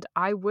and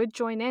I would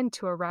join in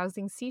to a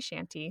rousing sea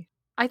shanty.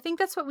 I think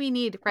that's what we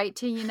need, right?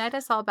 To unite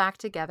us all back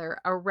together,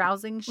 a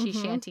rousing she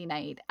Mm-hmm. shanty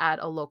night at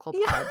a local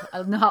Yeah. pub,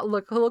 a not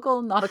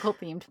local nautical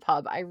themed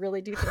pub. I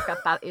really do think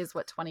that that is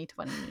what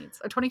 2020 needs,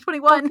 or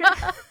 2021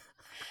 Okay.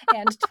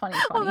 and Oh,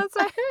 2020. that's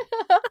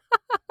right.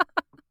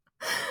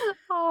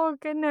 Oh,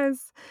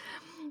 goodness.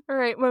 All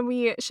right. When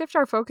we shift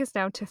our focus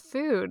now to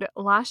food,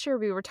 last year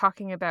we were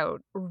talking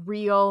about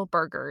real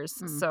burgers.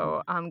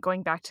 So, Hmm.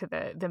 going back to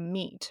the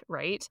meat,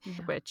 right?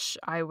 Yeah. Which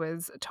I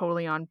was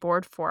totally on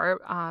board for.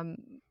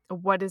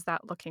 What is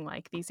that looking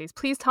like these days?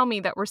 Please tell me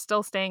that we're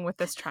still staying with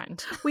this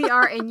trend. We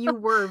are, and you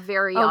were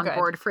very Oh, on good.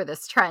 board for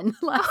this trend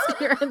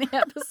last year in the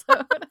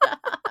episode.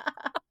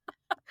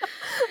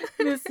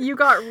 This you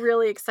got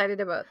really excited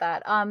about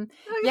that.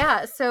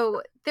 Yeah,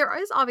 so there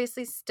is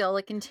obviously still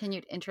a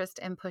continued interest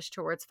and push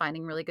towards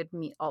finding really good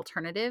meat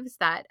alternatives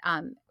that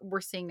we're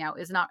seeing now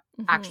is not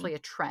Hmm. actually a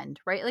trend,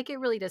 right? Like it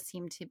really does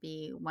seem to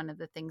be one of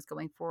the things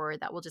going forward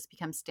that will just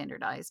become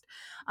standardized.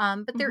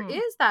 But there Hmm.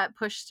 is that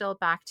push still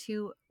back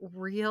to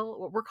real,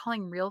 what we're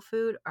calling real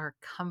food or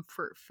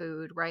comfort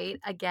food, right?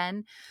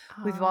 Again,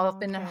 we've all Oh,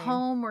 been at okay.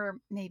 home, we're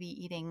maybe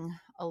eating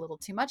a little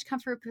too much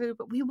comfort food,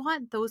 but we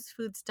want those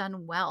foods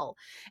done well.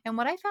 And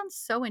what I found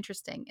so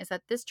interesting is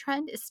that this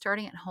trend is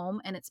starting at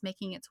home and it's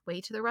making its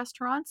way to the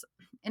restaurants.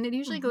 And it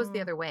usually goes the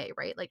Hmm. other way,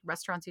 right? Like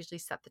restaurants usually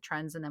set the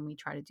trends and then we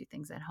try to do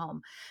things at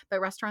home.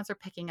 But restaurants are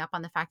picking up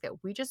on the fact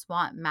that we just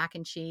want mac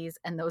and cheese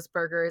and those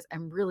burgers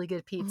and really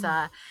good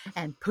pizza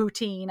and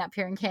poutine up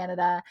here in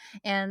Canada.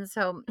 And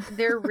so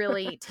they're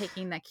really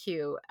taking the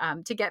cue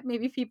to get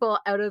maybe people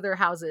out of their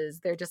houses.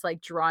 They're just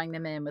like drawing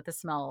them in with the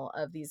smell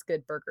of these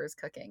good burgers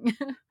cooking.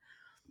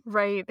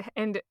 Right.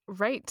 And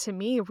right, to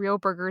me, real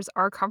burgers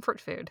are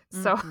comfort food.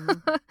 So Hmm.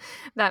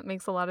 that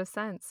makes a lot of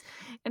sense.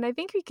 And I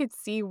think we could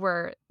see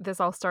where this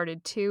all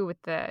started too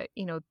with the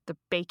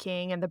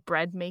baking and the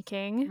bread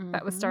making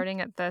that was Hmm.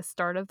 starting at the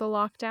start of the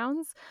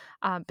lockdowns.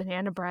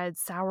 Banana bread,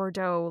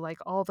 sourdough, like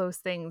all those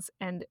things.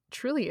 And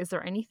truly, is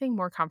there anything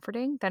more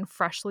comforting than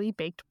freshly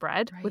baked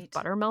bread with Right.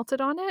 butter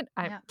melted on it?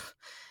 Yeah.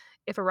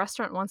 If a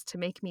restaurant wants to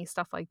make me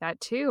stuff like that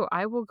too,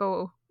 I will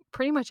go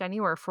pretty much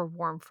anywhere for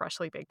warm,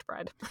 freshly baked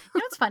bread. You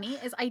know what's funny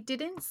is I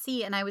didn't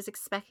see, and I was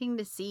expecting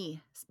to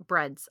see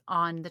breads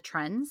on the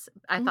trends.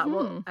 I thought,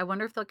 well, Mhm. I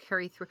wonder if they'll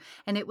carry through.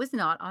 And it was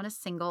not on a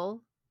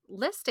single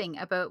listing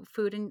about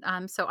food.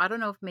 And so I don't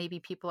know if maybe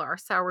people are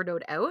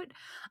sourdough'd out.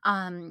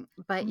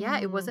 But yeah,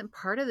 it Mm. wasn't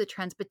part of the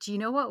trends. But do you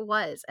know what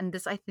was? And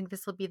this, I think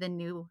this will be the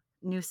new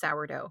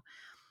sourdough.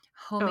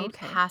 Oh, Homemade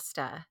okay.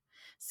 pasta.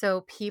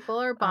 So people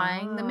are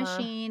buying the Ah.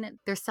 machine.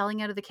 They're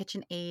selling out of the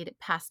KitchenAid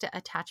pasta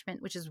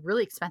attachment, which is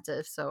really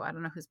expensive. So I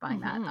don't know who's buying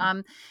that.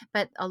 Mhm.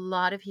 But a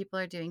lot of people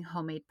are doing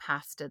homemade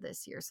pasta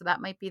this year. So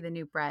that might be the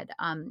new bread.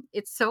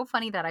 It's so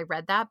funny that I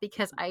read that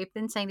because I've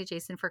been saying to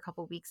Jason for a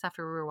couple of weeks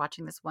after we were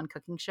watching this one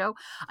cooking show,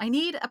 I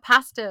need a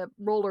pasta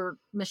roller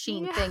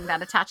machine Yeah. thing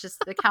that attaches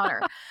to the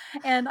counter.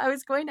 And I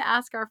was going to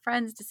ask our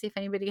friends to see if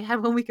anybody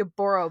had one we could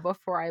borrow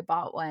before I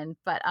bought one.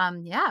 But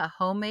yeah,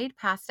 homemade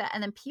pasta.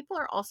 And then people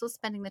are also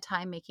spending the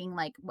time making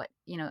like what,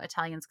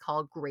 Italians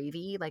call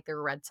gravy, like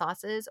their red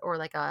sauces or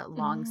like a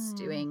long Mm.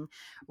 stewing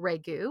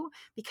ragu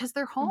because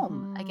they're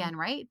home Mhm. again,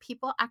 right?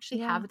 People actually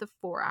Yeah. have the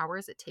 4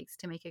 hours it takes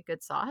to make a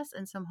good sauce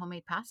and some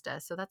homemade pasta.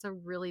 So that's a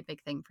really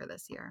big thing for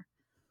this year.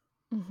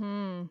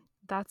 Mhm.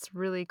 That's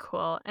really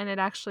cool. And it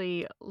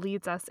actually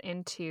leads us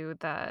into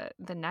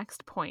the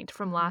next point.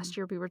 From Hmm. last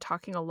year, we were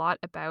talking a lot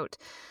about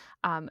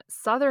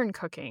Southern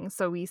cooking.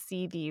 So we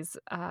see these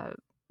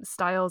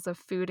styles of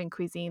food and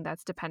cuisine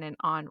that's dependent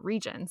on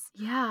regions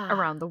Yeah.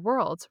 around the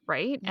world,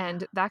 right? Yeah.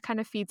 And that kind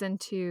of feeds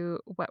into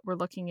what we're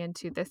looking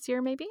into this year,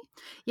 maybe?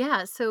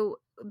 Yeah. So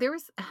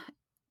there's,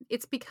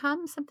 it's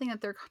become something that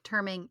they're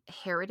terming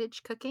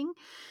heritage cooking.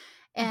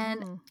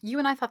 And Mhm. you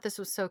and I thought this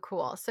was so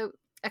cool. So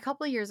a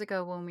couple of years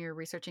ago when we were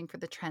researching for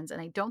the trends,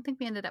 and I don't think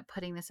we ended up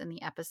putting this in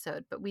the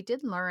episode, but we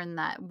did learn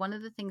that one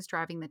of the things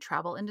driving the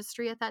travel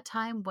industry at that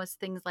time was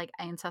things like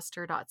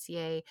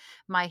Ancestor.ca,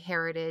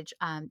 MyHeritage,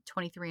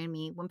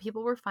 23andMe. When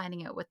people were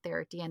finding out what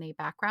their DNA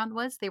background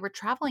was, they were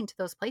traveling to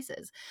those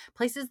places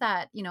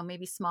that,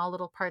 maybe small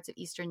little parts of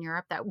Eastern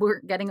Europe that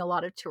were getting a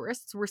lot of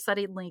tourists were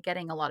suddenly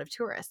getting a lot of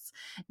tourists.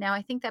 Now,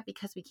 I think that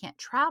because we can't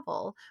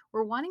travel,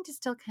 we're wanting to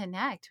still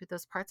connect with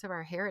those parts of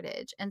our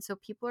heritage. And so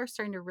people are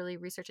starting to really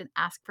research and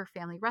ask for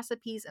family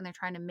recipes, and they're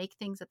trying to make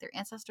things that their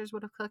ancestors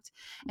would have cooked.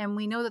 And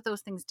we know that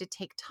those things did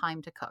take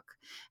time to cook.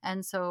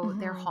 And so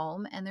they're Mhm.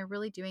 home and they're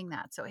really doing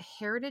that. So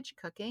heritage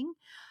cooking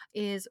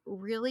is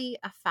really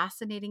a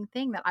fascinating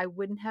thing that I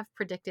wouldn't have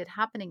predicted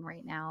happening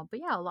right now. But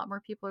yeah, a lot more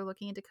people are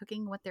looking into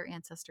cooking what their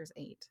ancestors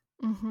ate.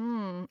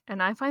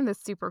 And I find this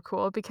super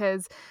cool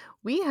because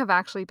we have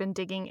actually been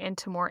digging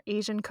into more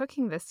Asian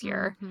cooking this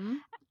year. Mm-hmm.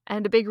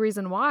 And a big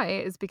reason why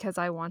is because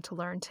I want to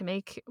learn to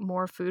make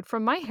more food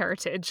from my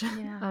heritage.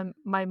 Yeah.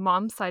 My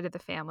mom's side of the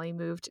family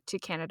moved to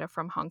Canada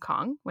from Hong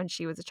Kong when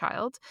she was a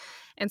child.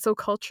 And so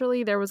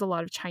culturally, there was a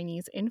lot of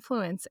Chinese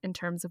influence in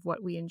terms of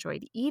what we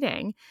enjoyed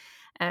eating.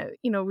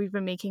 We've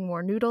been making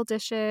more noodle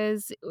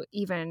dishes,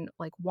 even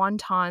like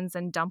wontons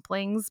and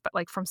dumplings, but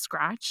like from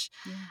scratch.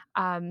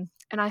 Yeah.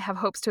 And I have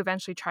hopes to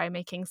eventually try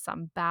making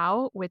some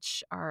bao,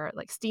 which are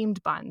like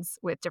steamed buns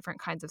with different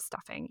kinds of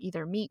stuffing,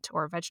 either meat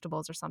or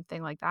vegetables or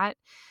something like that.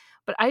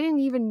 But I didn't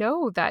even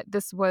know that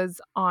this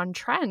was on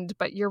trend.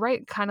 But you're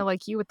right, kind of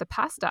like you with the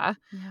pasta.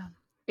 Yeah.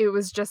 It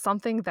was just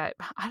something that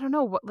I don't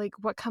know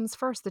what comes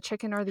first, the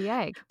chicken or the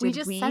egg? We Did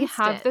just we sensed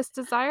have it. this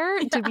desire?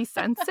 Did Yeah. we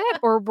sense it?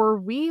 Or were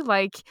we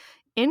like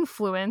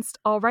influenced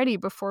already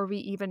before we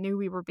even knew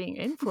we were being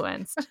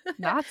influenced?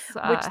 That's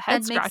Which a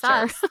head then makes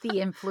scratcher. us the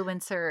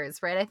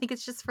influencers, right? I think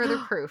it's just further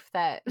proof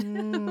that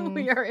Mm,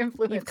 we are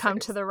you've come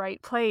to influencers. the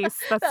right place.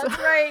 That's That's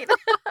right.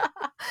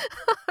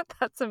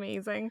 that's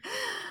amazing.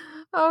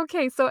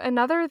 Okay, so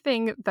another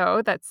thing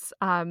though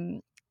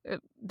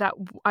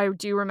I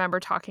do remember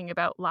talking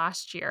about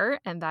last year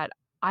and that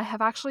I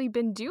have actually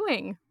been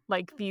doing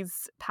like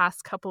these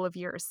past couple of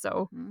years.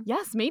 So Mhm.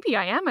 yes, maybe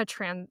I am a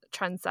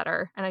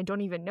trendsetter and I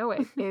don't even know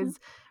it, is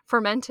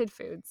fermented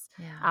foods,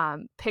 Yeah.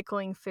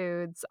 pickling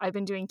foods. I've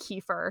been doing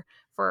kefir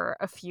for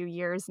a few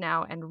years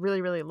now and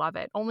really, really love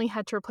it. Only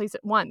had to replace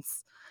it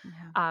once.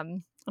 Yeah.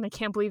 And I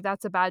can't believe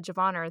that's a badge of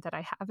honor that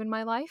I have in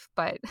my life,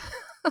 but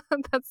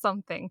that's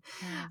something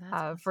Oh,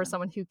 that's for awesome.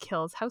 someone who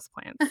kills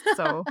houseplants.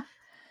 So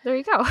there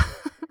you go.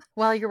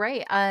 Well, you're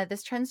right.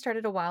 This trend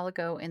started a while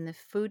ago in the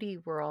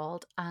foodie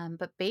world,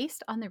 but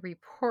based on the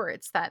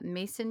reports that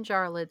mason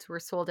jar lids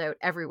were sold out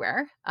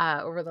everywhere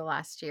over the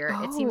last year,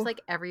 it seems Oh. like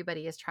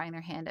everybody is trying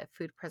their hand at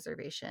food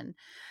preservation.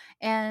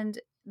 And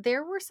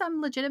there were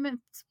some legitimate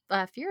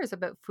fears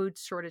about food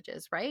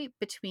shortages, right?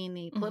 Between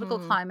the political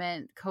Mhm.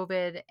 climate,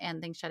 COVID,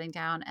 and things shutting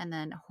down, and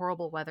then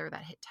horrible weather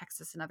that hit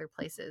Texas and other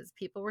places.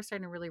 People were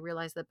starting to really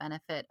realize the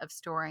benefit of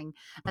storing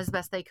as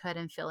best they could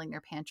and filling their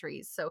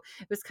pantries. So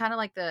it was kind of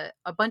like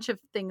a bunch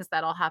of things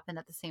that all happened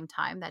at the same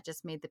time that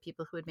just made the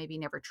people who had maybe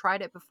never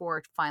tried it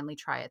before finally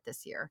try it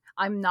this year.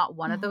 I'm not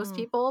one of those Mhm.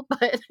 people,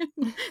 but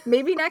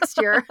maybe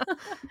next year.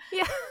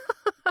 Yeah.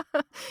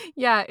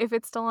 Yeah, if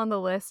it's still on the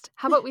list.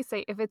 How about we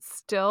say if it's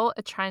still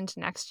a trend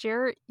next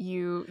year,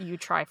 you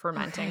try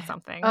fermenting Okay.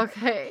 something.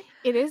 Okay.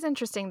 It is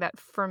interesting that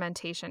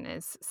fermentation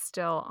is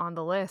still on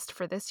the list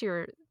for this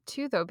year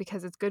too, though,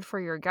 because it's good for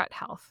your gut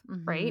health,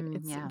 right?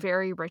 It's Yeah.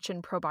 very rich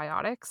in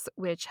probiotics,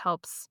 which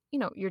helps,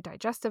 your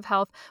digestive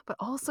health, but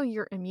also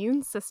your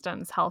immune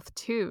system's health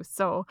too.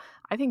 So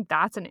I think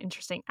that's an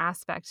interesting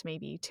aspect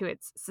maybe to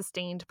its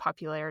sustained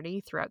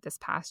popularity throughout this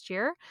past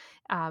year,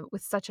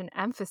 with such an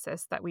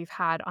emphasis that we've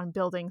had on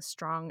building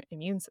strong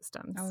immune Oh,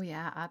 systems.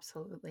 yeah,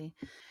 absolutely.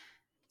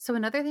 So,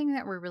 another thing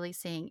that we're really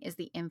seeing is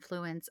the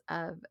influence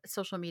of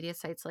social media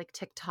sites like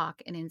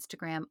TikTok and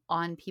Instagram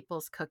on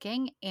people's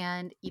cooking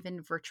and even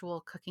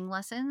virtual cooking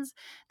lessons.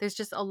 There's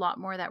just a lot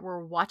more that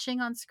we're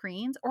watching on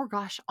screens, or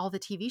gosh, all the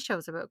TV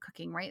shows about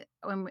cooking, right?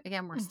 When,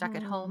 again, we're stuck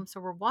at Hmm. home. So,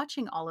 we're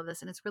watching all of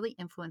this and it's really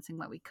influencing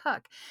what we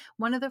cook.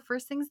 One of the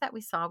first things that we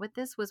saw with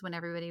this was when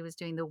everybody was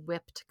doing the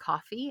whipped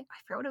coffee. I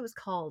forgot what it was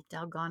called,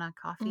 Dalgona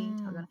coffee.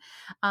 Mm. Dalgona.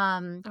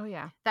 Um, Oh,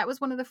 yeah. that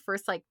was one of the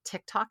first like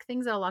TikTok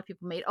things that a lot of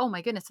people made. Oh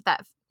my goodness,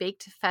 that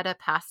baked feta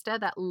pasta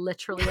that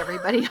literally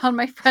everybody on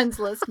my friends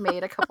list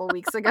made a couple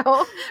weeks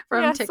ago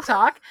from Yes.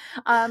 TikTok.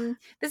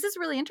 This is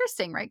really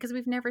interesting, right? Because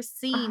we've never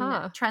seen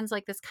Uh-huh. trends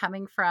like this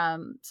coming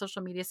from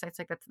social media sites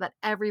like that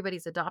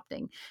everybody's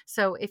adopting.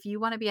 So if you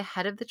want to be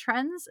ahead of the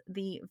trends,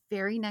 the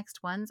very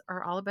next ones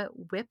are all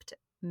about whipped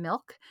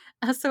milk.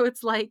 So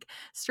it's like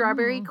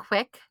strawberry Mm.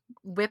 quick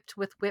whipped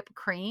with whipped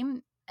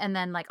cream and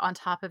then like on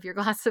top of your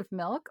glass of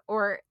milk,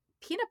 or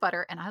peanut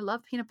butter. And I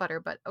love peanut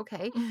butter, but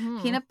okay,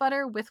 Mhm. peanut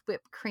butter with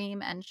whipped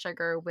cream and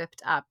sugar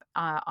whipped up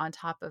on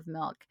top of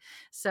milk.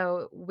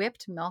 So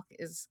whipped milk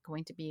is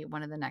going to be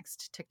one of the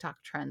next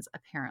TikTok trends,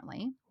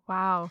 apparently.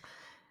 Wow.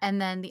 And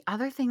then the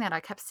other thing that I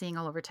kept seeing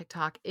all over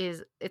TikTok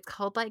is it's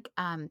called like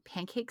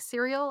pancake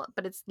cereal,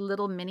 but it's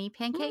little mini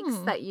pancakes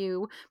Hmm. that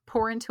you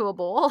pour into a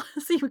bowl.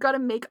 So you've got to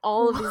make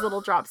all of these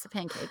little drops of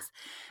pancakes.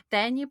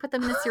 Then you put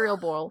them in the cereal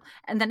bowl,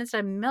 and then instead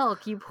of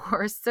milk, you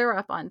pour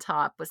syrup on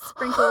top with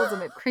sprinkles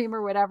and whipped cream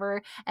or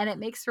whatever, and it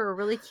makes for a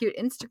really cute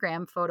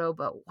Instagram photo.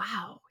 But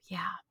wow,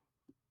 yeah.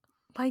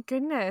 My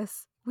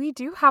goodness. We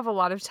do have a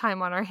lot of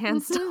time on our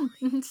hands still.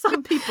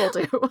 Some people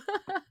do.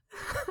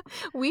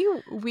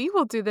 We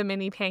will do the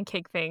mini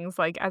pancake things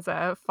like as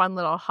a fun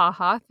little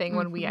haha thing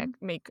when we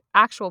make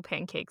actual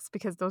pancakes,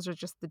 because those are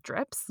just the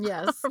drips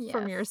Yes, from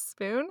yes. your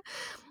spoon.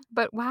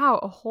 But wow,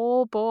 a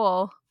whole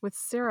bowl with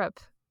syrup.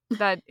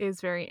 That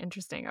is very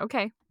interesting.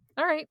 Okay.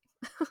 All right.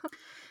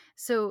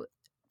 So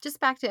just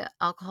back to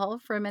alcohol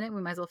for a minute.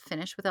 We might as well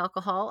finish with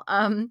alcohol.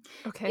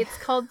 Okay. It's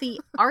called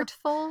the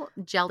Artful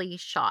Jelly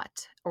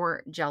Shot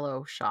or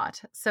Jello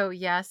shot. So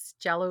yes,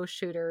 Jello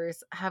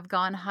shooters have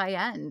gone high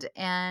end,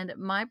 and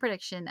my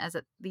prediction is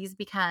that these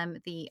become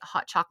the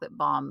hot chocolate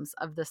bombs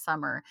of the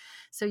summer.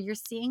 So you're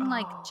seeing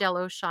like Oh.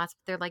 Jello shots,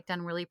 but they're like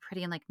done really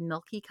pretty in like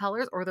milky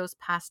colors, or those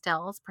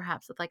pastels,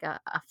 perhaps with like a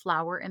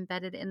flower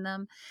embedded in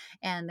them,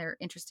 and they're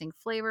interesting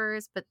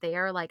flavors, but they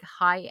are like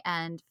high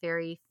end,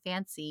 very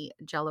fancy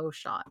Jello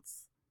shots.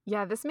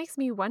 Yeah, this makes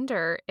me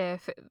wonder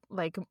if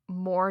like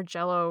more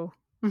Jello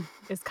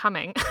is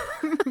coming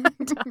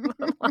down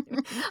the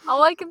line.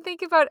 All I can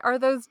think about are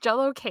those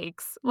Jello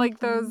cakes, like Mhm.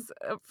 those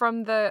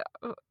from the.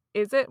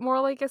 Is it more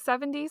like a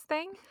 70s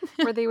thing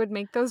where they would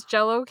make those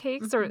Jello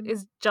cakes, or Mhm.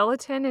 is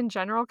gelatin in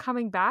general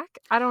coming back?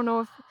 I don't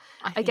know if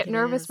I I think get it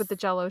nervous with is. the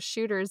Jello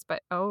shooters,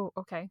 but oh,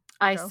 okay,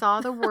 I go. saw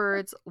the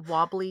words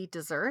wobbly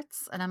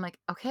desserts and I'm like,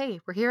 okay,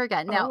 we're here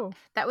again. Now, Oh,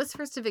 that was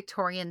first a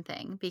Victorian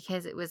thing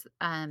because it was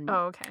oh,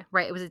 okay.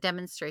 right, it was a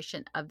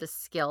demonstration of the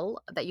skill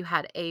that you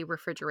had a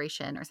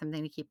refrigeration or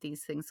something to keep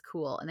these things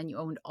cool, and then you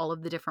owned all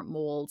of the different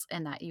molds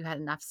and that you had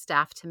enough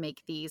staff to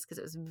make these because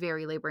it was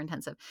very labor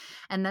intensive.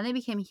 And then they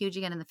became huge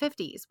again in the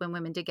 50s when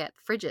women did get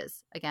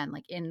fridges again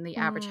like in the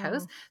average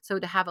house. Mm. So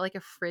to have like a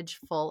fridge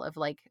full of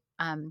like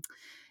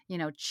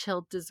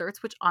chilled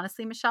desserts, which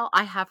honestly, Michelle,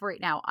 I have right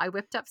now. I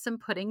whipped up some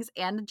puddings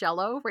and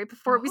jello right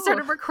before we Oh,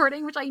 started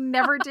recording, which I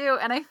never do.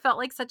 And I felt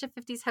like such a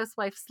 50s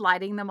housewife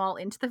sliding them all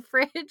into the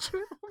fridge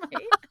with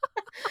my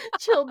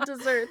chilled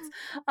desserts.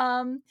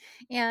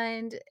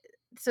 And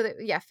so that,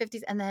 yeah,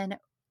 50s. And then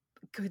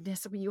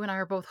goodness, you and I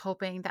are both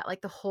hoping that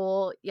like the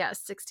whole,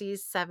 60s,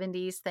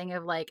 70s thing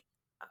of like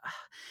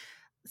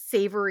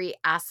savory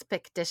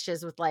aspic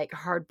dishes with like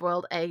hard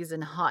boiled eggs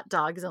and hot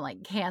dogs and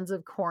like cans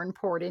of corn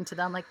poured into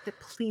them. Like,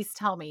 please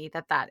tell me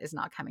that that is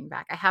not coming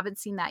back. I haven't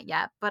seen that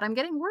yet, but I'm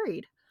getting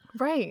worried.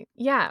 right.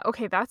 Yeah.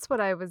 Okay. That's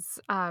what I was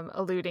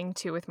alluding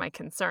to with my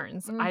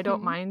concerns. I don't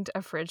Hmm. mind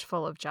a fridge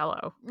full of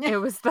Jello. It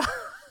was the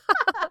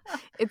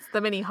it's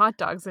the mini hot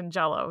dogs and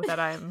Jello that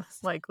I'm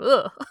like,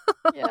 ugh.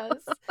 Yes.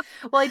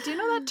 Well, I do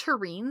know that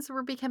terrines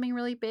were becoming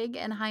really big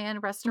in high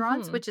end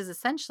restaurants, Hmm. which is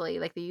essentially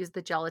like they use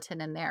the gelatin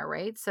in there,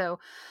 right? So,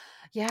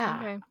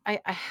 yeah,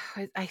 Okay.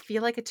 I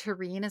feel like a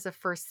terrine is a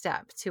first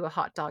step to a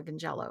hot dog and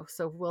jello.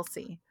 So we'll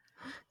see.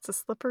 It's a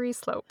slippery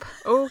slope.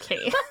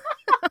 Okay.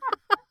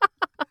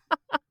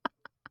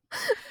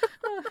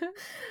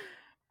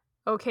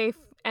 Okay.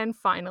 And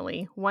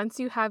finally, once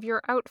you have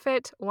your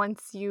outfit,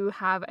 once you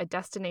have a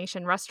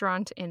destination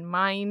restaurant in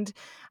mind,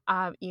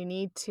 you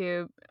need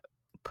to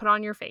put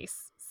on your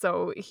face.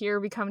 So here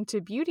we come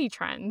to beauty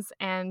trends,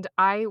 and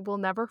I will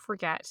never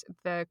forget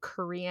the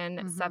Korean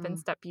Hmm.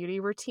 seven-step beauty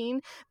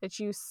routine that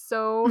you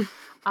so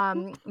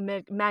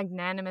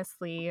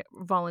magnanimously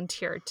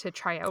volunteered to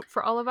try out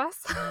for all of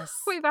us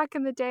Yes. way back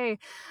in the day.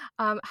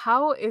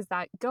 How is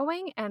that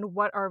going, and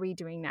what are we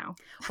doing now?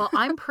 Well,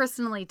 I'm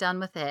personally done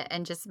with it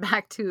and just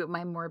back to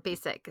my more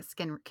basic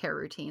skincare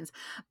routines.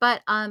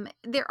 But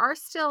there are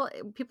still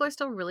people are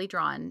still really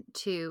drawn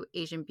to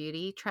Asian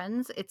beauty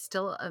trends. It's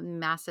still a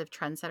massive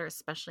trendsetter,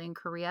 especially in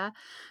Korea.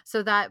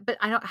 So that, but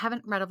I don't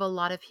haven't read of a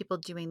lot of people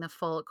doing the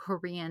full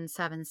Korean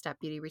 7-step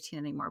beauty routine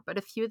anymore. But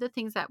a few of the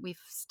things that we've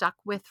stuck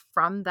with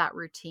from that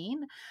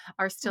routine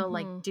are still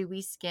like Hmm.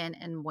 dewy skin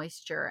and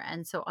moisture.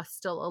 And so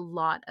still a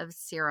lot of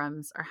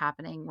serums are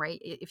happening, right?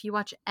 If you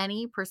watch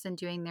any person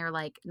doing their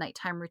like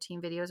nighttime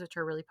routine videos, which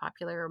are really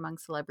popular among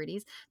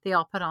celebrities, they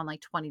all put on like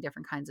 20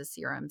 different kinds of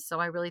serums. So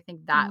I really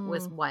think that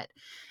was Mm. what,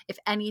 if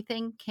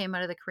anything came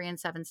out of the Korean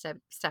seven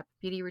step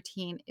beauty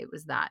routine, it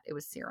was that. It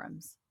was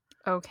serums.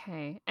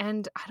 Okay.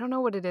 And I don't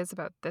know what it is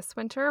about this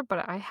winter,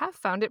 but I have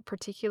found it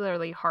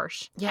particularly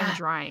harsh and Yeah.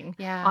 drying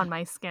Yeah. on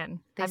my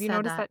skin. They Have you said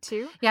noticed that. that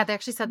too? Yeah, they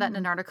actually said that in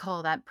an Mm.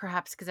 article that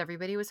perhaps because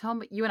everybody was home,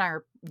 but you and I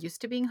are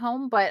used to being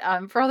home. But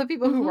for all the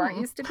people who weren't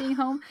Hmm. used to being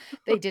home,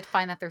 they did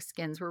find that their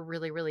skins were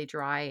really, really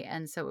dry,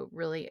 and so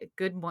really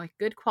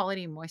good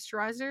quality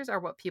moisturizers are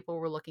what people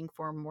were looking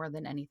for more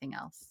than anything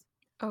else.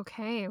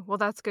 Okay, well,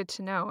 that's good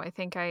to know. I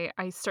think I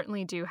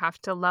certainly do have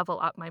to level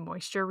up my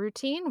moisture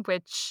routine,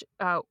 which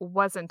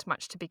wasn't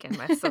much to begin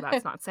with, so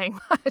that's not saying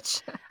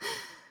much.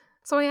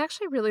 So I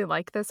actually really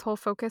like this whole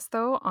focus,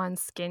 though, on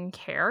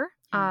skincare.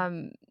 Yeah.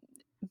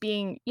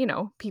 being,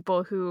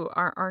 people who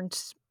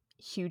aren't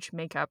huge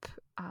makeup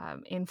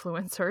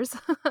influencers,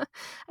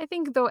 I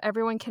think though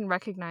everyone can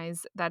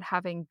recognize that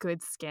having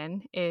good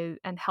skin is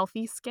and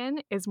healthy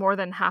skin is more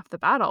than half the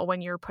battle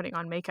when you're putting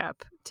on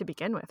makeup to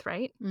begin with,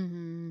 right?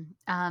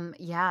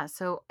 Yeah.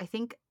 So I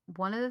think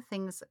one of the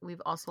things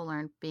we've also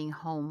learned being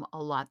home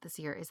a lot this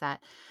year is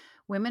that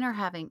women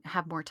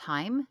have more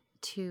time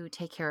to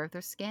take care of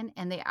their skin,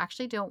 and they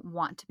actually don't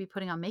want to be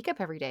putting on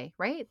makeup every day,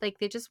 right? Like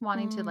they're just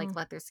wanting to Mm.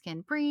 let their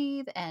skin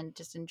breathe and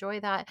just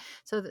enjoy that.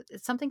 So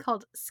it's something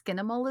called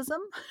skinimalism.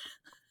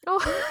 Oh,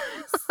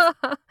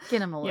 yes.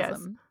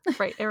 Skinimalism.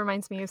 Right. It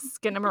reminds me of Yeah.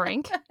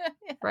 Skinamarink,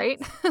 right?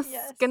 Yes.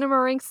 Yes.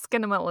 Skinamarink,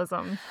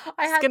 Skinimalism.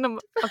 I had Skinim.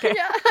 Okay.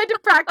 yeah, I had to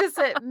practice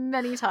it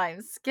many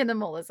times.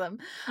 Skinimalism.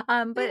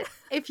 But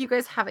if you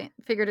guys haven't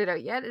figured it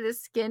out yet, it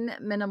is skin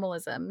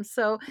minimalism.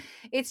 So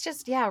it's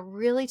just, yeah,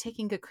 really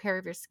taking good care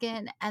of your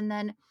skin. And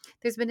then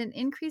there's been an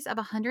increase of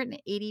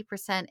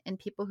 180% in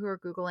people who are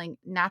Googling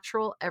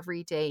natural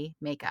everyday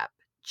makeup.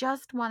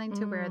 Just wanting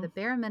to wear the Mm.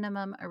 bare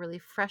minimum, a really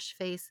fresh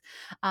face,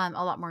 a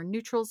lot more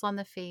neutrals on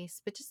the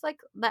face, but just like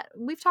that,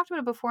 we've talked about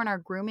it before in our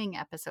grooming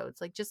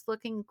episodes, like just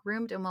looking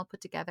groomed and well put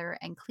together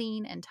and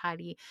clean and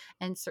tidy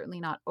and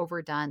certainly not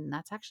overdone.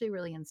 That's actually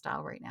really in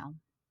style right now.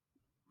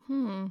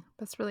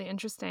 That's really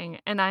interesting.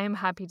 And I am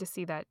happy to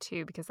see that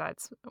too, because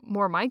that's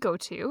more my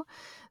go-to.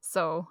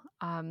 So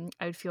I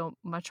would feel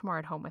much more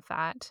at home with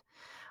that.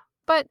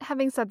 But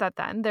having said that,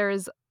 then there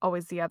is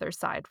always the other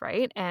side,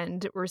 right?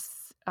 And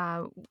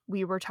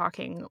we were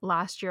talking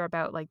last year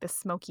about like the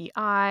smoky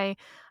eye,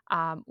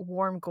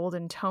 warm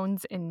golden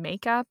tones in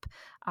makeup,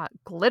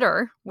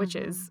 glitter, which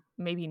is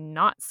Hmm. maybe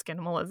not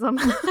skinimalism,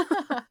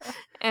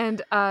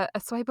 and a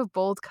swipe of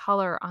bold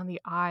color on the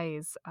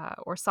eyes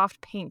or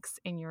soft pinks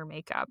in your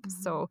makeup. Mhm.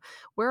 So,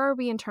 where are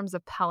we in terms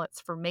of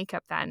palettes for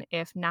makeup then?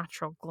 If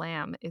natural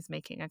glam is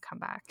making a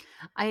comeback?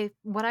 I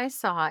what I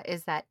saw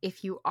is that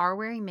if you are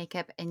wearing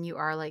makeup and you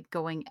are like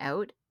going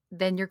out,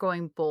 then you're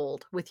going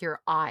bold with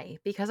your eye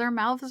because our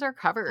mouths are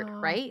covered, Oh,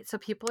 right? So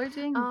people are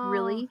doing oh,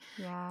 really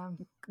yeah.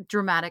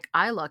 dramatic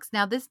eye looks.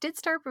 Now, this did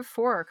start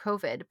before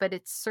COVID, but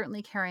it's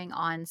certainly carrying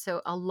on.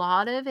 So, a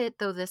lot of it,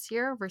 though, this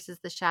year versus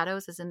the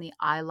shadows is in the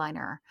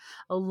eyeliner.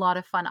 A lot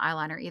of fun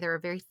eyeliner, either a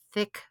very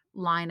thick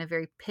line, a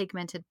very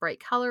pigmented,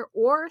 bright color,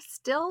 or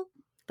still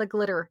the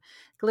glitter.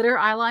 Glitter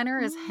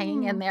eyeliner is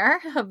hanging in Mm.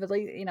 there, a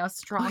really,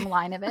 strong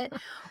line of it,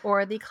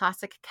 or the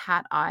classic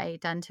cat eye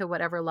done to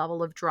whatever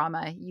level of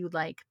drama you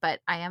like.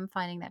 But I am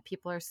finding that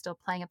people are still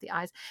playing up the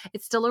eyes.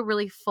 It's still a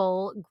really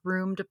full,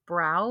 groomed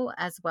brow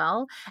as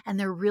well, and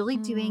they're really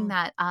doing Mm.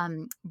 that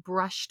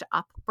brushed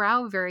up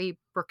brow, very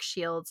Brooke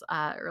Shields,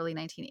 early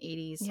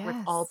 1980s, with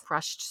all Yes.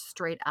 brushed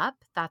straight up.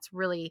 That's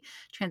really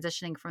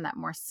transitioning from that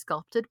more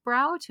sculpted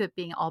brow to it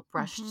being all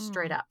brushed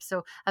straight Mhm. up.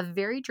 So a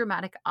very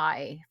dramatic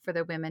eye for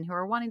the women who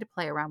are wanting to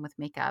play around with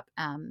makeup,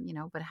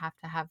 but have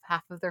to have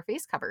half of their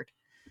face covered.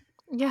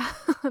 Yeah,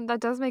 that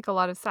does make a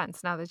lot of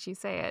sense now that you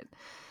say it.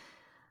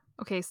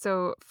 Okay,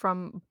 so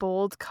from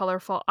bold,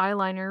 colorful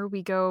eyeliner,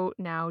 we go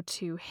now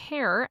to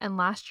hair. And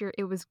last year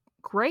it was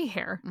gray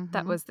hair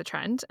that Hmm. was the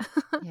trend.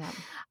 Yeah.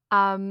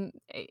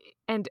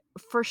 And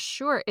for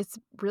sure, it's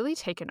really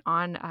taken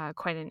on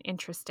quite an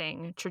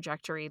interesting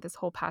trajectory this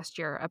whole past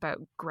year about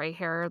gray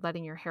hair,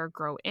 letting your hair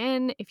grow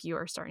in if you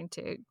are starting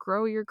to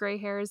grow your gray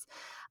hairs.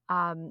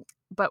 Um,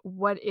 but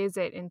what is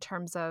it in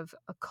terms of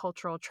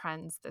cultural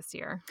trends this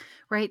year?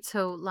 Right.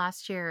 So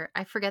last year,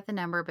 I forget the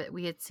number, but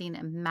we had seen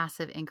a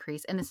massive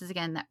increase. And this is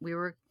again that we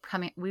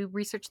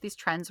researched these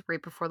trends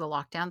right before the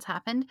lockdowns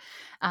happened.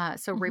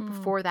 So right Hmm.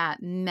 before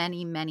that,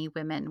 many, many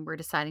women were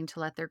deciding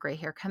to let their gray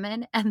hair come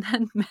in. And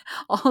then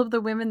all of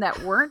the women that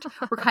weren't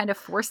were kind of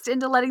forced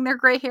into letting their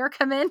gray hair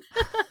come in.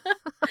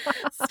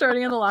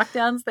 Starting in the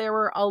lockdowns, there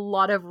were a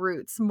lot of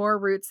roots, more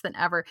roots than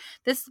ever.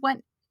 This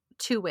went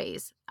two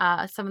ways.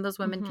 Some of those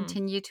women Hmm.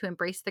 continue to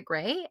embrace the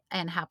gray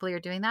and happily are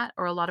doing that,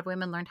 or a lot of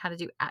women learned how to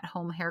do at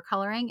home hair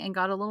coloring and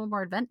got a little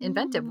more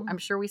inventive. I'm Mm.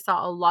 sure we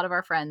saw a lot of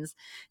our friends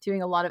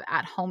doing a lot of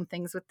at home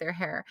things with their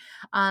hair.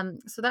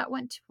 So that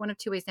went one of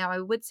two ways. Now, I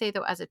would say,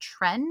 though, as a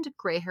trend,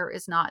 gray hair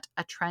is not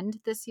a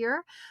trend this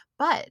year,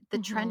 but the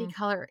trendy Hmm.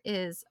 color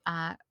is.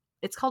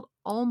 It's called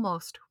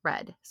almost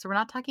red. So we're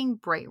not talking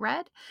bright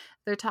red.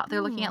 They're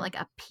looking at Hmm. like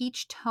a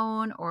peach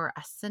tone or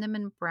a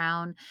cinnamon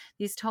brown,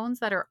 these tones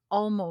that are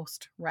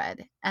almost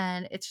red,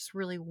 and it's just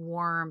really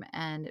warm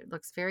and it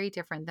looks very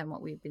different than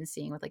what we've been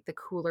seeing with like the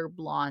cooler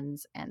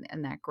blondes and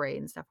that gray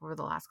and stuff over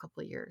the last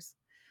couple of years.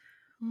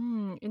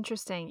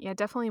 Interesting. Yeah,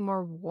 definitely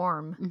more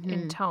warm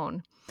in Hmm.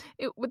 tone.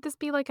 Would this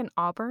be like an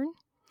auburn?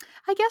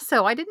 I guess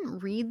so. I didn't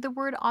read the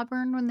word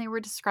auburn when they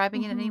were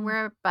describing it Hmm.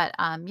 anywhere, but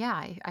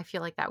yeah, I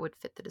feel like that would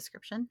fit the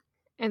description.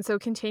 And so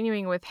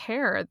continuing with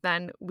hair,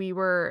 then we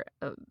were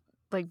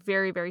like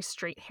very, very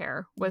straight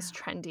hair was Yeah.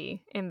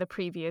 trendy in the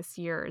previous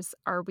years.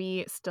 Are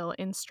we still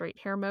in straight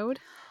hair mode?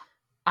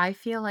 I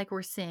feel like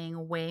we're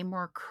seeing way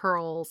more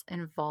curls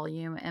and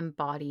volume and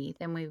body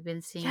than we've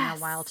been seeing in a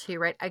while Yes. too,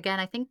 right? Again,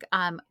 I think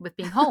with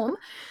being home,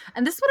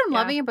 and this is what I'm Yeah.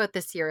 loving about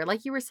this year.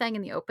 Like you were saying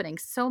in the opening,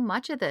 so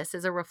much of this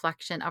is a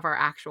reflection of our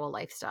actual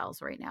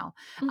lifestyles right now.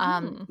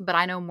 Mhm. But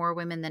I know more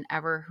women than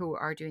ever who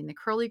are doing the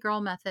curly girl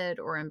method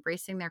or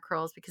embracing their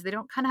curls because they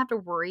don't kind of have to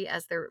worry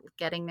as they're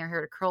getting their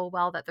hair to curl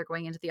well that they're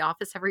going into the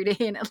office every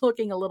day and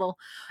looking a little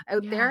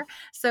out Yeah. there.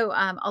 So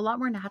a lot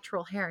more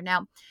natural hair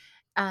now.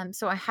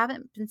 So I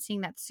haven't been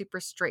seeing that super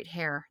straight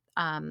hair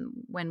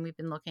when we've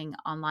been looking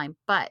online.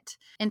 But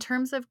in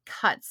terms of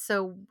cuts,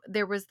 so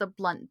there was the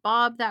blunt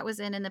bob that was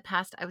in the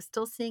past. I was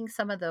still seeing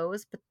some of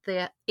those, but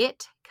the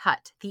it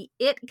cut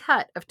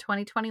of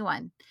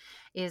 2021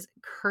 is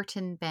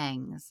curtain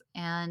bangs.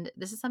 And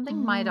this is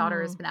something my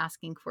daughter has Mm. been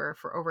asking for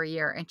over a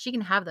year, and she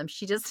can have them.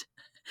 She just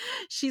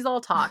she's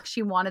all talk.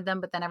 She wanted them,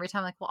 but then every time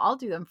I'm like, well, I'll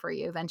do them for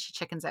you. Then she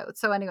chickens out.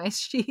 So anyways,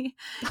 she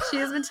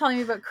has been telling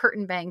me about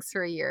curtain bangs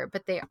for a year,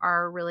 but they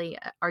are really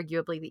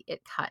arguably the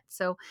it cut.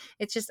 So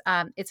it's just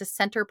it's a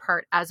center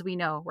part, as we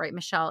know, right,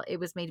 Michelle? It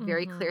was made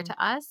very clear Mhm.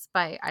 to us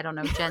by, I don't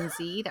know, Gen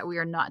Z that we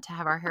are not to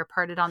have our hair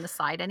parted on the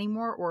side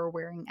anymore or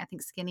wearing, I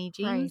think, skinny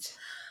jeans.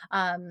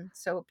 Right.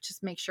 So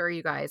just make sure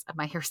you guys,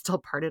 my hair's still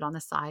parted on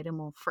the side and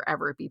will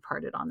forever be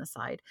parted on the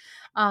side.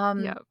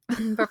 Yep.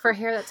 But for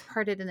hair that's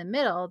parted in the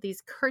middle,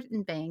 these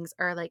curtain bangs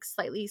are like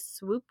slightly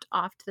swooped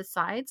off to the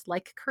sides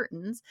like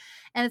curtains.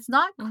 And it's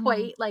not Mhm.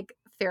 quite like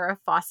Farrah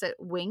Fawcett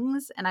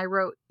wings. And I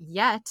wrote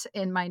yet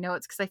in my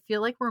notes because I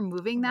feel like we're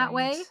moving that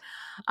way. Right.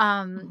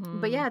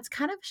 But Mhm. yeah, it's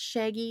kind of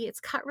shaggy. It's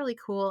cut really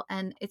cool.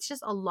 And it's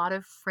just a lot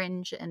of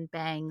fringe and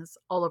bangs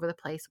all over the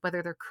place,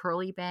 whether they're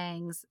curly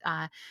bangs,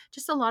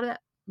 just a lot of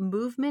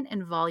movement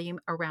and volume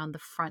around the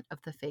front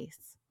of the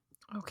face.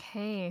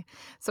 Okay.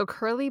 So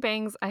curly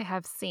bangs I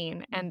have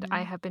seen and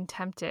I Hmm. have been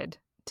tempted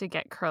to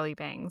get curly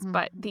bangs,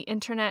 but Hmm. the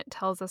internet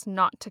tells us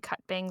not to cut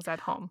bangs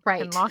at home in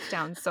Right.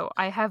 lockdown. So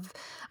I have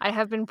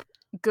been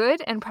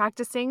good and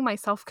practicing my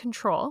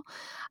self-control.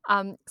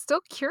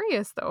 Still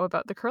curious though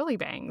about the curly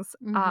bangs.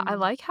 I Hmm.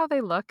 like how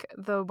they look.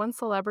 The one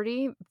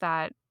celebrity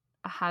that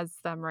has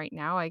them right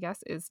now, I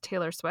guess, is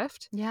Taylor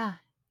Swift. Yeah.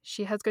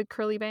 She has good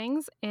curly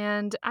bangs.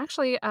 And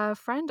actually, a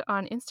friend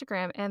on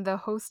Instagram and the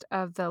host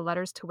of the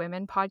Letters to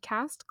Women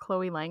podcast,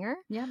 Chloe Langer,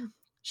 Yeah.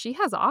 she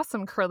has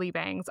awesome curly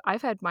bangs.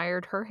 I've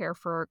admired her hair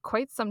for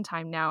quite some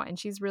time now, and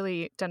she's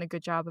really done a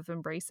good job of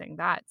embracing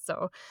that.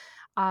 So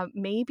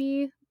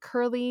maybe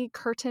curly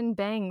curtain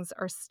bangs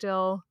are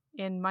still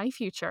in my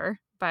future,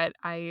 but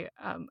I'm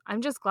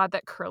just glad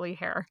that curly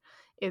hair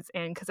is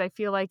in because I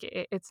feel like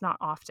it's not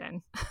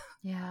often.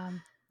 Yeah.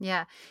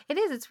 Yeah. It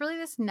is. It's really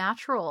this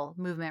natural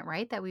movement,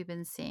 right? That we've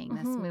been seeing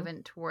this Hmm.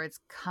 movement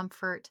towards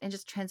comfort and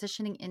just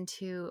transitioning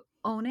into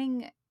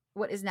owning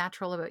what is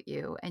natural about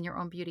you and your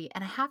own beauty.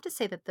 And I have to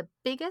say that the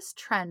biggest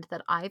trend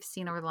that I've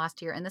seen over the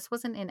last year, and this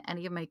wasn't in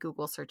any of my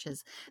Google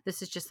searches,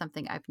 this is just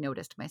something I've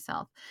noticed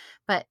myself,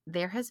 but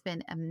there has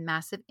been a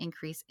massive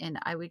increase in,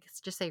 I would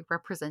just say,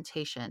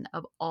 representation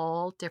of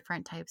all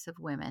different types of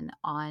women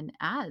on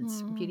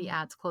ads, beauty Mm,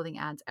 ads, clothing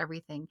ads,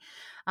 everything.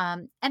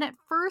 And at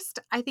first,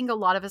 I think a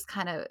lot of us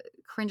kind of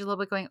cringe a little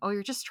bit going, oh,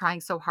 you're just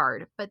trying so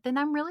hard. But then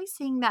I'm really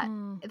seeing that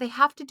mm, they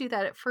have to do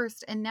that at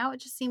first. And now it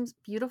just seems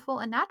beautiful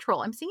and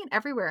natural. I'm seeing it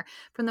everywhere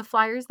from the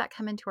flyers that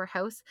come into our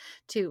house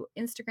to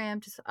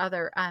Instagram, to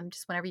other,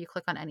 just whenever you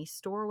click on any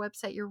store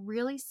website, you're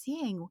really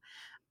seeing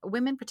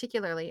women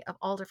particularly of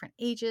all different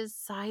ages,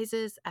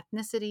 sizes,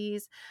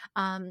 ethnicities,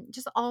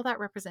 just all that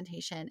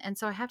representation. And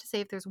so I have to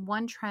say, if there's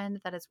one trend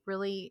that has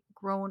really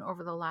grown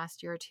over the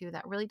last year or two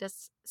that really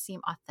does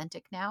seem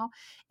authentic now,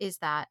 is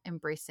that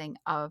embracing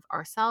of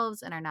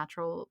ourselves and our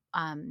natural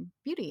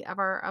beauty of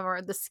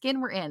our the skin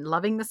we're in,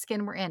 loving the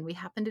skin we're in. We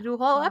happen to do a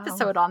whole wow.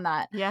 episode on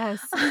that.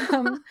 Yes.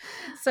 um,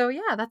 so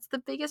yeah, that's the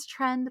biggest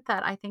trend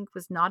that I think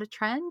was not a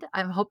trend.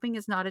 I'm hoping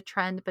is not a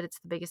trend, but it's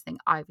the biggest thing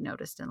I've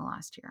noticed in the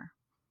last year.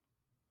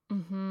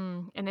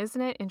 And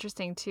isn't it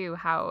interesting too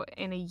how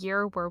in a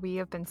year where we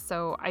have been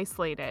so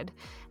isolated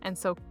and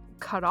so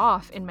cut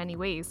off in many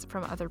ways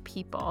from other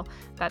people,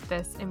 that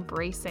this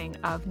embracing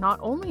of not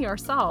only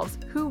ourselves,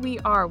 who we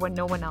are when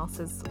no one else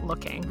is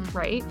looking,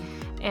 right?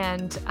 Mhm.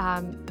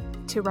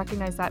 And to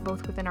recognize that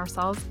both within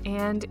ourselves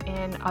and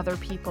in other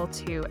people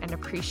too, and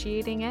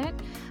appreciating it.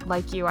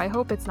 Like you, I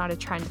hope it's not a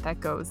trend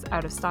that goes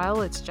out of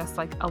style. It's just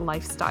like a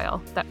lifestyle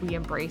that we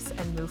embrace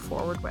and move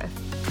forward with.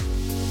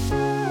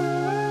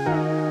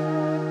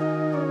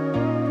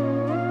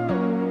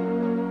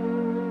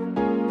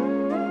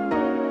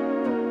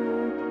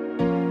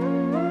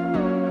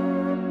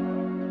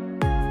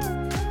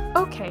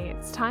 Okay,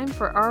 it's time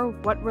for our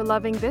What We're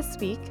Loving This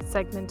Week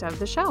segment of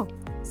the show.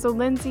 So,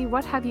 Lindsay,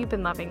 what have you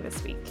been loving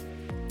this week?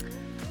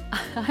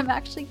 I'm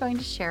actually going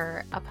to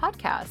share a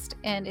podcast,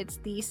 and it's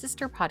the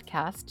sister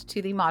podcast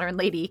to the Modern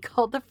Lady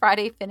called the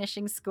Friday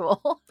Finishing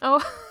School.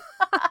 Oh,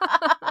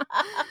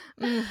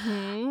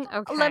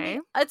 Okay.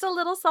 It's a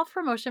little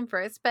self-promotion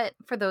first, but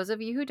for those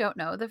of you who don't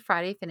know, the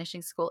Friday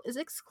Finishing School is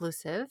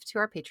exclusive to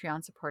our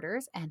Patreon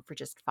supporters. And for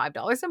just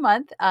 $5 a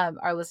month,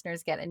 our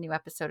listeners get a new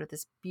episode of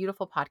this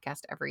beautiful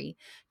podcast every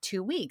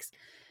 2 weeks.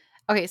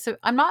 Okay, so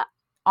I'm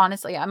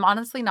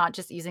honestly not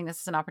just using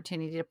this as an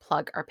opportunity to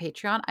plug our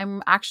Patreon.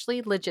 I'm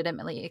actually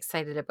legitimately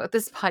excited about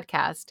this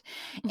podcast.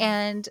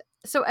 And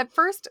so at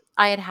first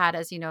I had,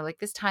 as you know, like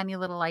this tiny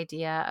little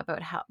idea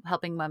about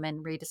helping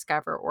women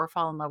rediscover or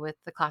fall in love with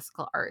the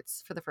classical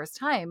arts for the first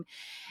time.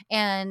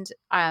 And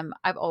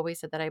I've always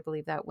said that I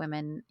believe that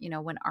women,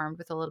 when armed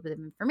with a little bit of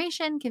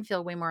information, can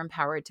feel way more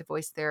empowered to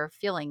voice their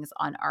feelings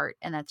on art.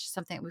 And that's just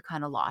something that we've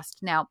kind of lost.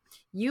 Now,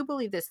 you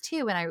believe this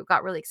too. And I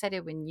got really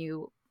excited when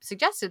you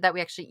suggested that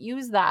we actually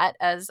use that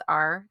as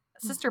our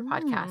sister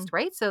podcast,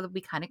 right? So that we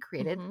kind of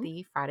created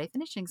the Friday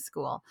Finishing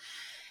School.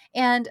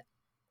 And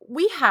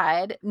we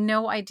had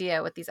no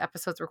idea what these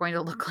episodes were going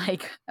to look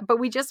like, but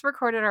we just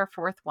recorded our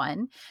fourth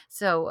one.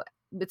 So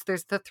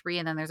there's the 3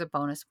 and then there's a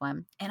bonus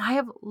one. And I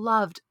have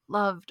loved,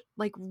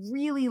 like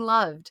really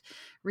loved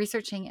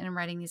researching and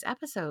writing these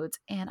episodes.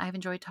 And I've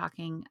enjoyed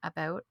talking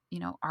about,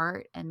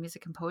 art and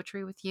music and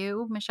poetry with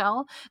you,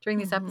 Michelle, during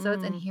these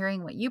episodes and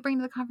hearing what you bring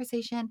to the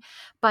conversation.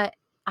 But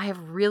I have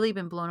really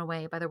been blown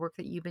away by the work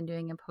that you've been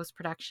doing in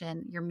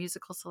post-production, your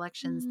musical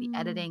selections, the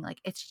editing. Like,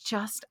 it's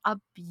just a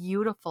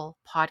beautiful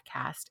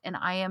podcast. And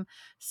I am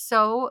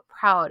so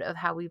proud of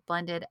how we've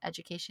blended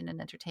education and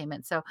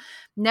entertainment. So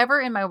never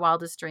in my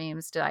wildest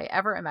dreams did I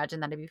ever imagine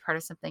that I'd be part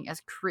of something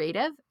as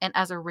creative and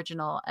as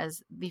original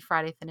as the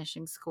Friday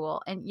Finishing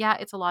School. And yeah,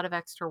 it's a lot of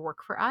extra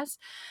work for us,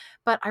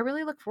 but I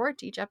really look forward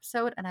to each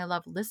episode and I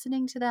love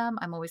listening to them.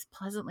 I'm always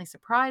pleasantly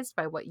surprised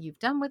by what you've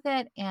done with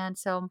it. And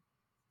so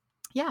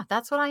yeah,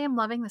 that's what I am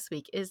loving this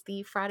week is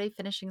the Friday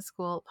Finishing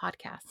School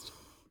podcast.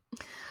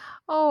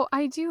 Oh,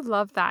 I do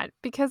love that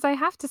because I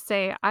have to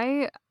say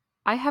I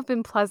have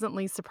been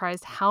pleasantly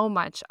surprised how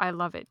much I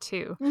love it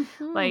too.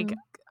 Like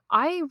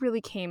I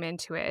really came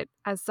into it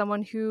as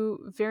someone who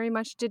very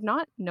much did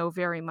not know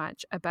very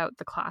much about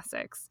the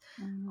classics.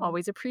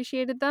 Always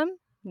appreciated them,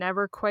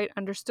 never quite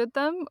understood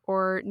them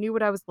or knew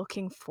what I was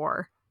looking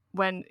for.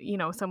 When,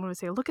 someone would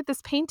say, "Look at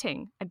this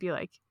painting." I'd be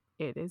like,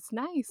 "It is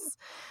nice."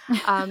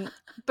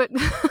 But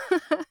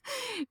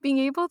being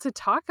able to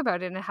talk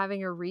about it and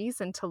having a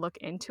reason to look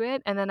into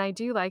it. And then I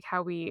do like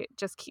how we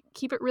just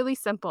keep it really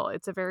simple.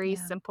 It's a very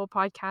simple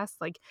podcast,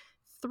 like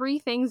 3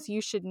 things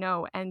you should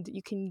know. And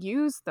you can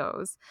use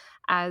those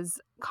as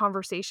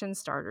conversation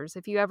starters.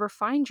 If you ever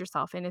find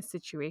yourself in a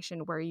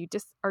situation where you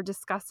just are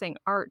discussing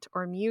art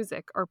or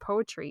music or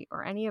poetry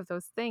or any of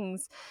those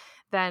things,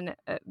 then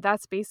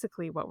that's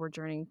basically what we're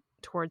journeying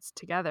towards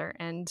together.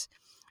 And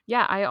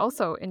yeah, I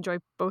also enjoy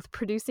both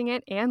producing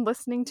it and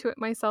listening to it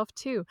myself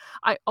too.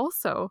 I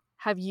also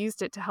have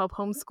used it to help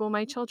homeschool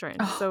my children.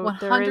 Oh, so 100%.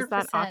 there is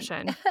that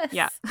option.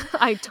 Yes. Yeah,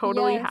 I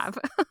totally Yes. have.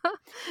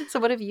 So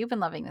what have you been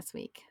loving this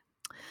week?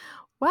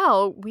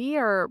 Well, we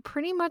are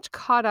pretty much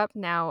caught up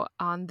now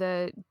on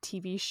the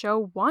TV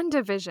show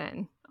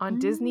WandaVision on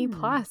Disney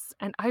Plus,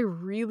 and I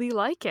really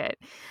like it.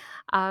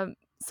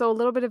 So a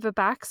little bit of a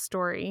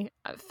backstory.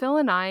 Phil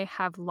and I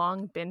have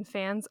long been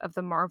fans of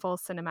the Marvel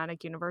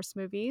Cinematic Universe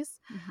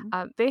movies.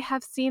 They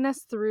have seen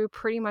us through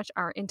pretty much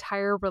our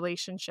entire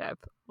relationship.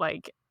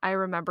 Like, I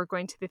remember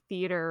going to the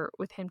theater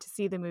with him to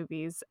see the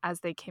movies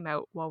as they came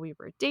out while we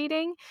were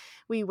dating.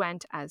 We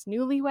went as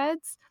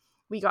newlyweds.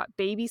 We got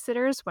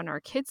babysitters when our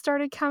kids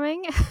started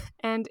coming.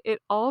 And it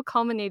all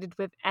culminated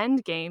with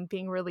Endgame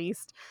being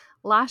released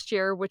last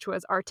year, which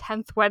was our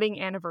 10th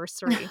wedding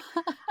anniversary.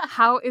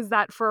 How is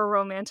that for a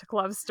romantic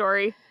love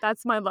story?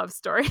 That's my love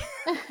story.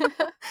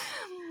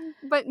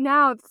 But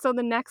now, so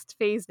the next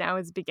phase now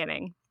is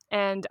beginning.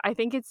 And I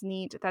think it's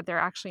neat that they're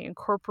actually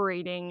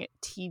incorporating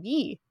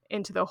TV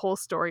into the whole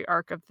story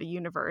arc of the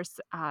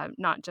universe,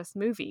 not just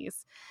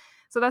movies.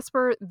 So that's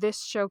where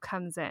this show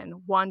comes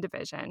in,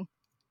 WandaVision.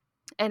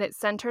 And it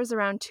centers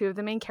around 2 of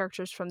the main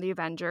characters from the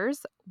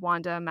Avengers,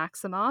 Wanda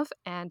Maximoff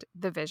and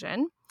the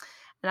Vision.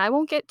 And I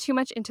won't get too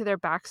much into their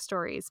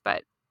backstories,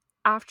 but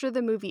after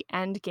the movie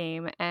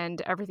Endgame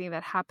and everything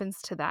that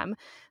happens to them,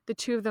 the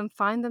 2 of them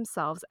find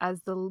themselves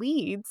as the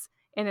leads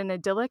in an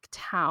idyllic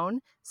town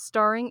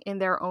starring in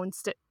their own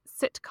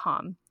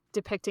sitcom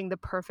depicting the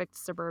perfect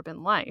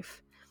suburban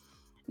life.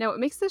 Now, what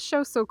makes this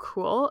show so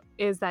cool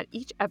is that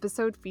each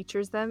episode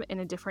features them in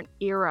a different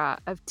era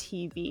of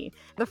TV.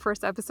 The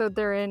first episode,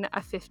 they're in a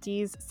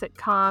 50s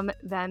sitcom,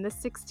 then the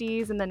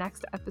 60s in the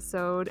next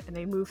episode, and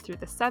they move through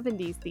the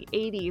 70s, the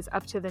 80s,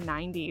 up to the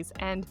 90s,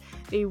 and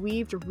they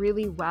weaved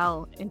really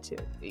well into,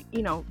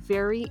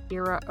 very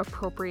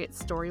era-appropriate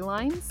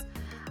storylines.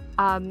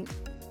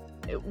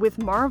 With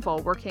Marvel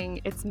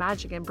working its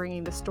magic and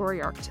bringing the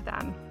story arc to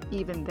them,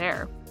 even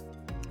there.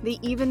 They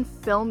even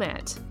film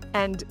it,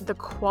 and the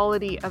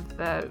quality of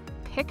the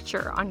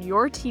picture on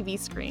your TV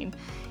screen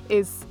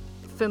is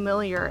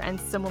familiar and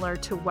similar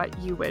to what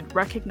you would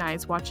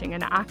recognize watching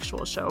an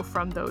actual show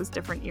from those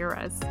different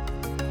eras.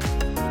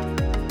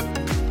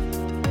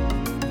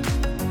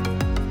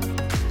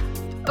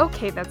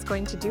 Okay, that's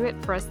going to do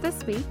it for us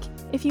this week.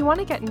 If you want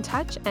to get in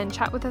touch and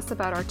chat with us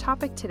about our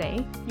topic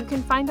today, you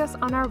can find us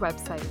on our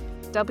website,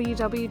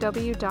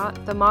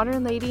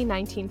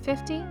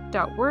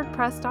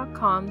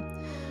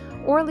 www.themodernlady1950.wordpress.com,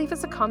 or leave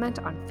us a comment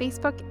on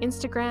Facebook,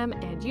 Instagram,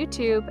 and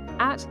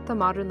YouTube at The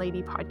Modern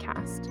Lady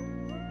Podcast.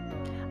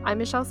 I'm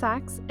Michelle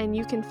Sachs, and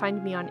you can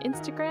find me on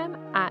Instagram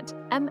at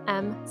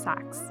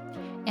MMSachs.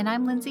 And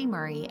I'm Lindsay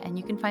Murray, and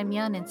you can find me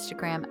on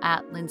Instagram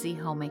at Lindsay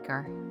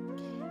Homemaker.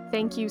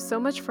 Thank you so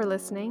much for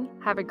listening.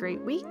 Have a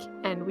great week,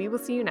 and we will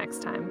see you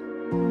next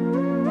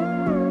time.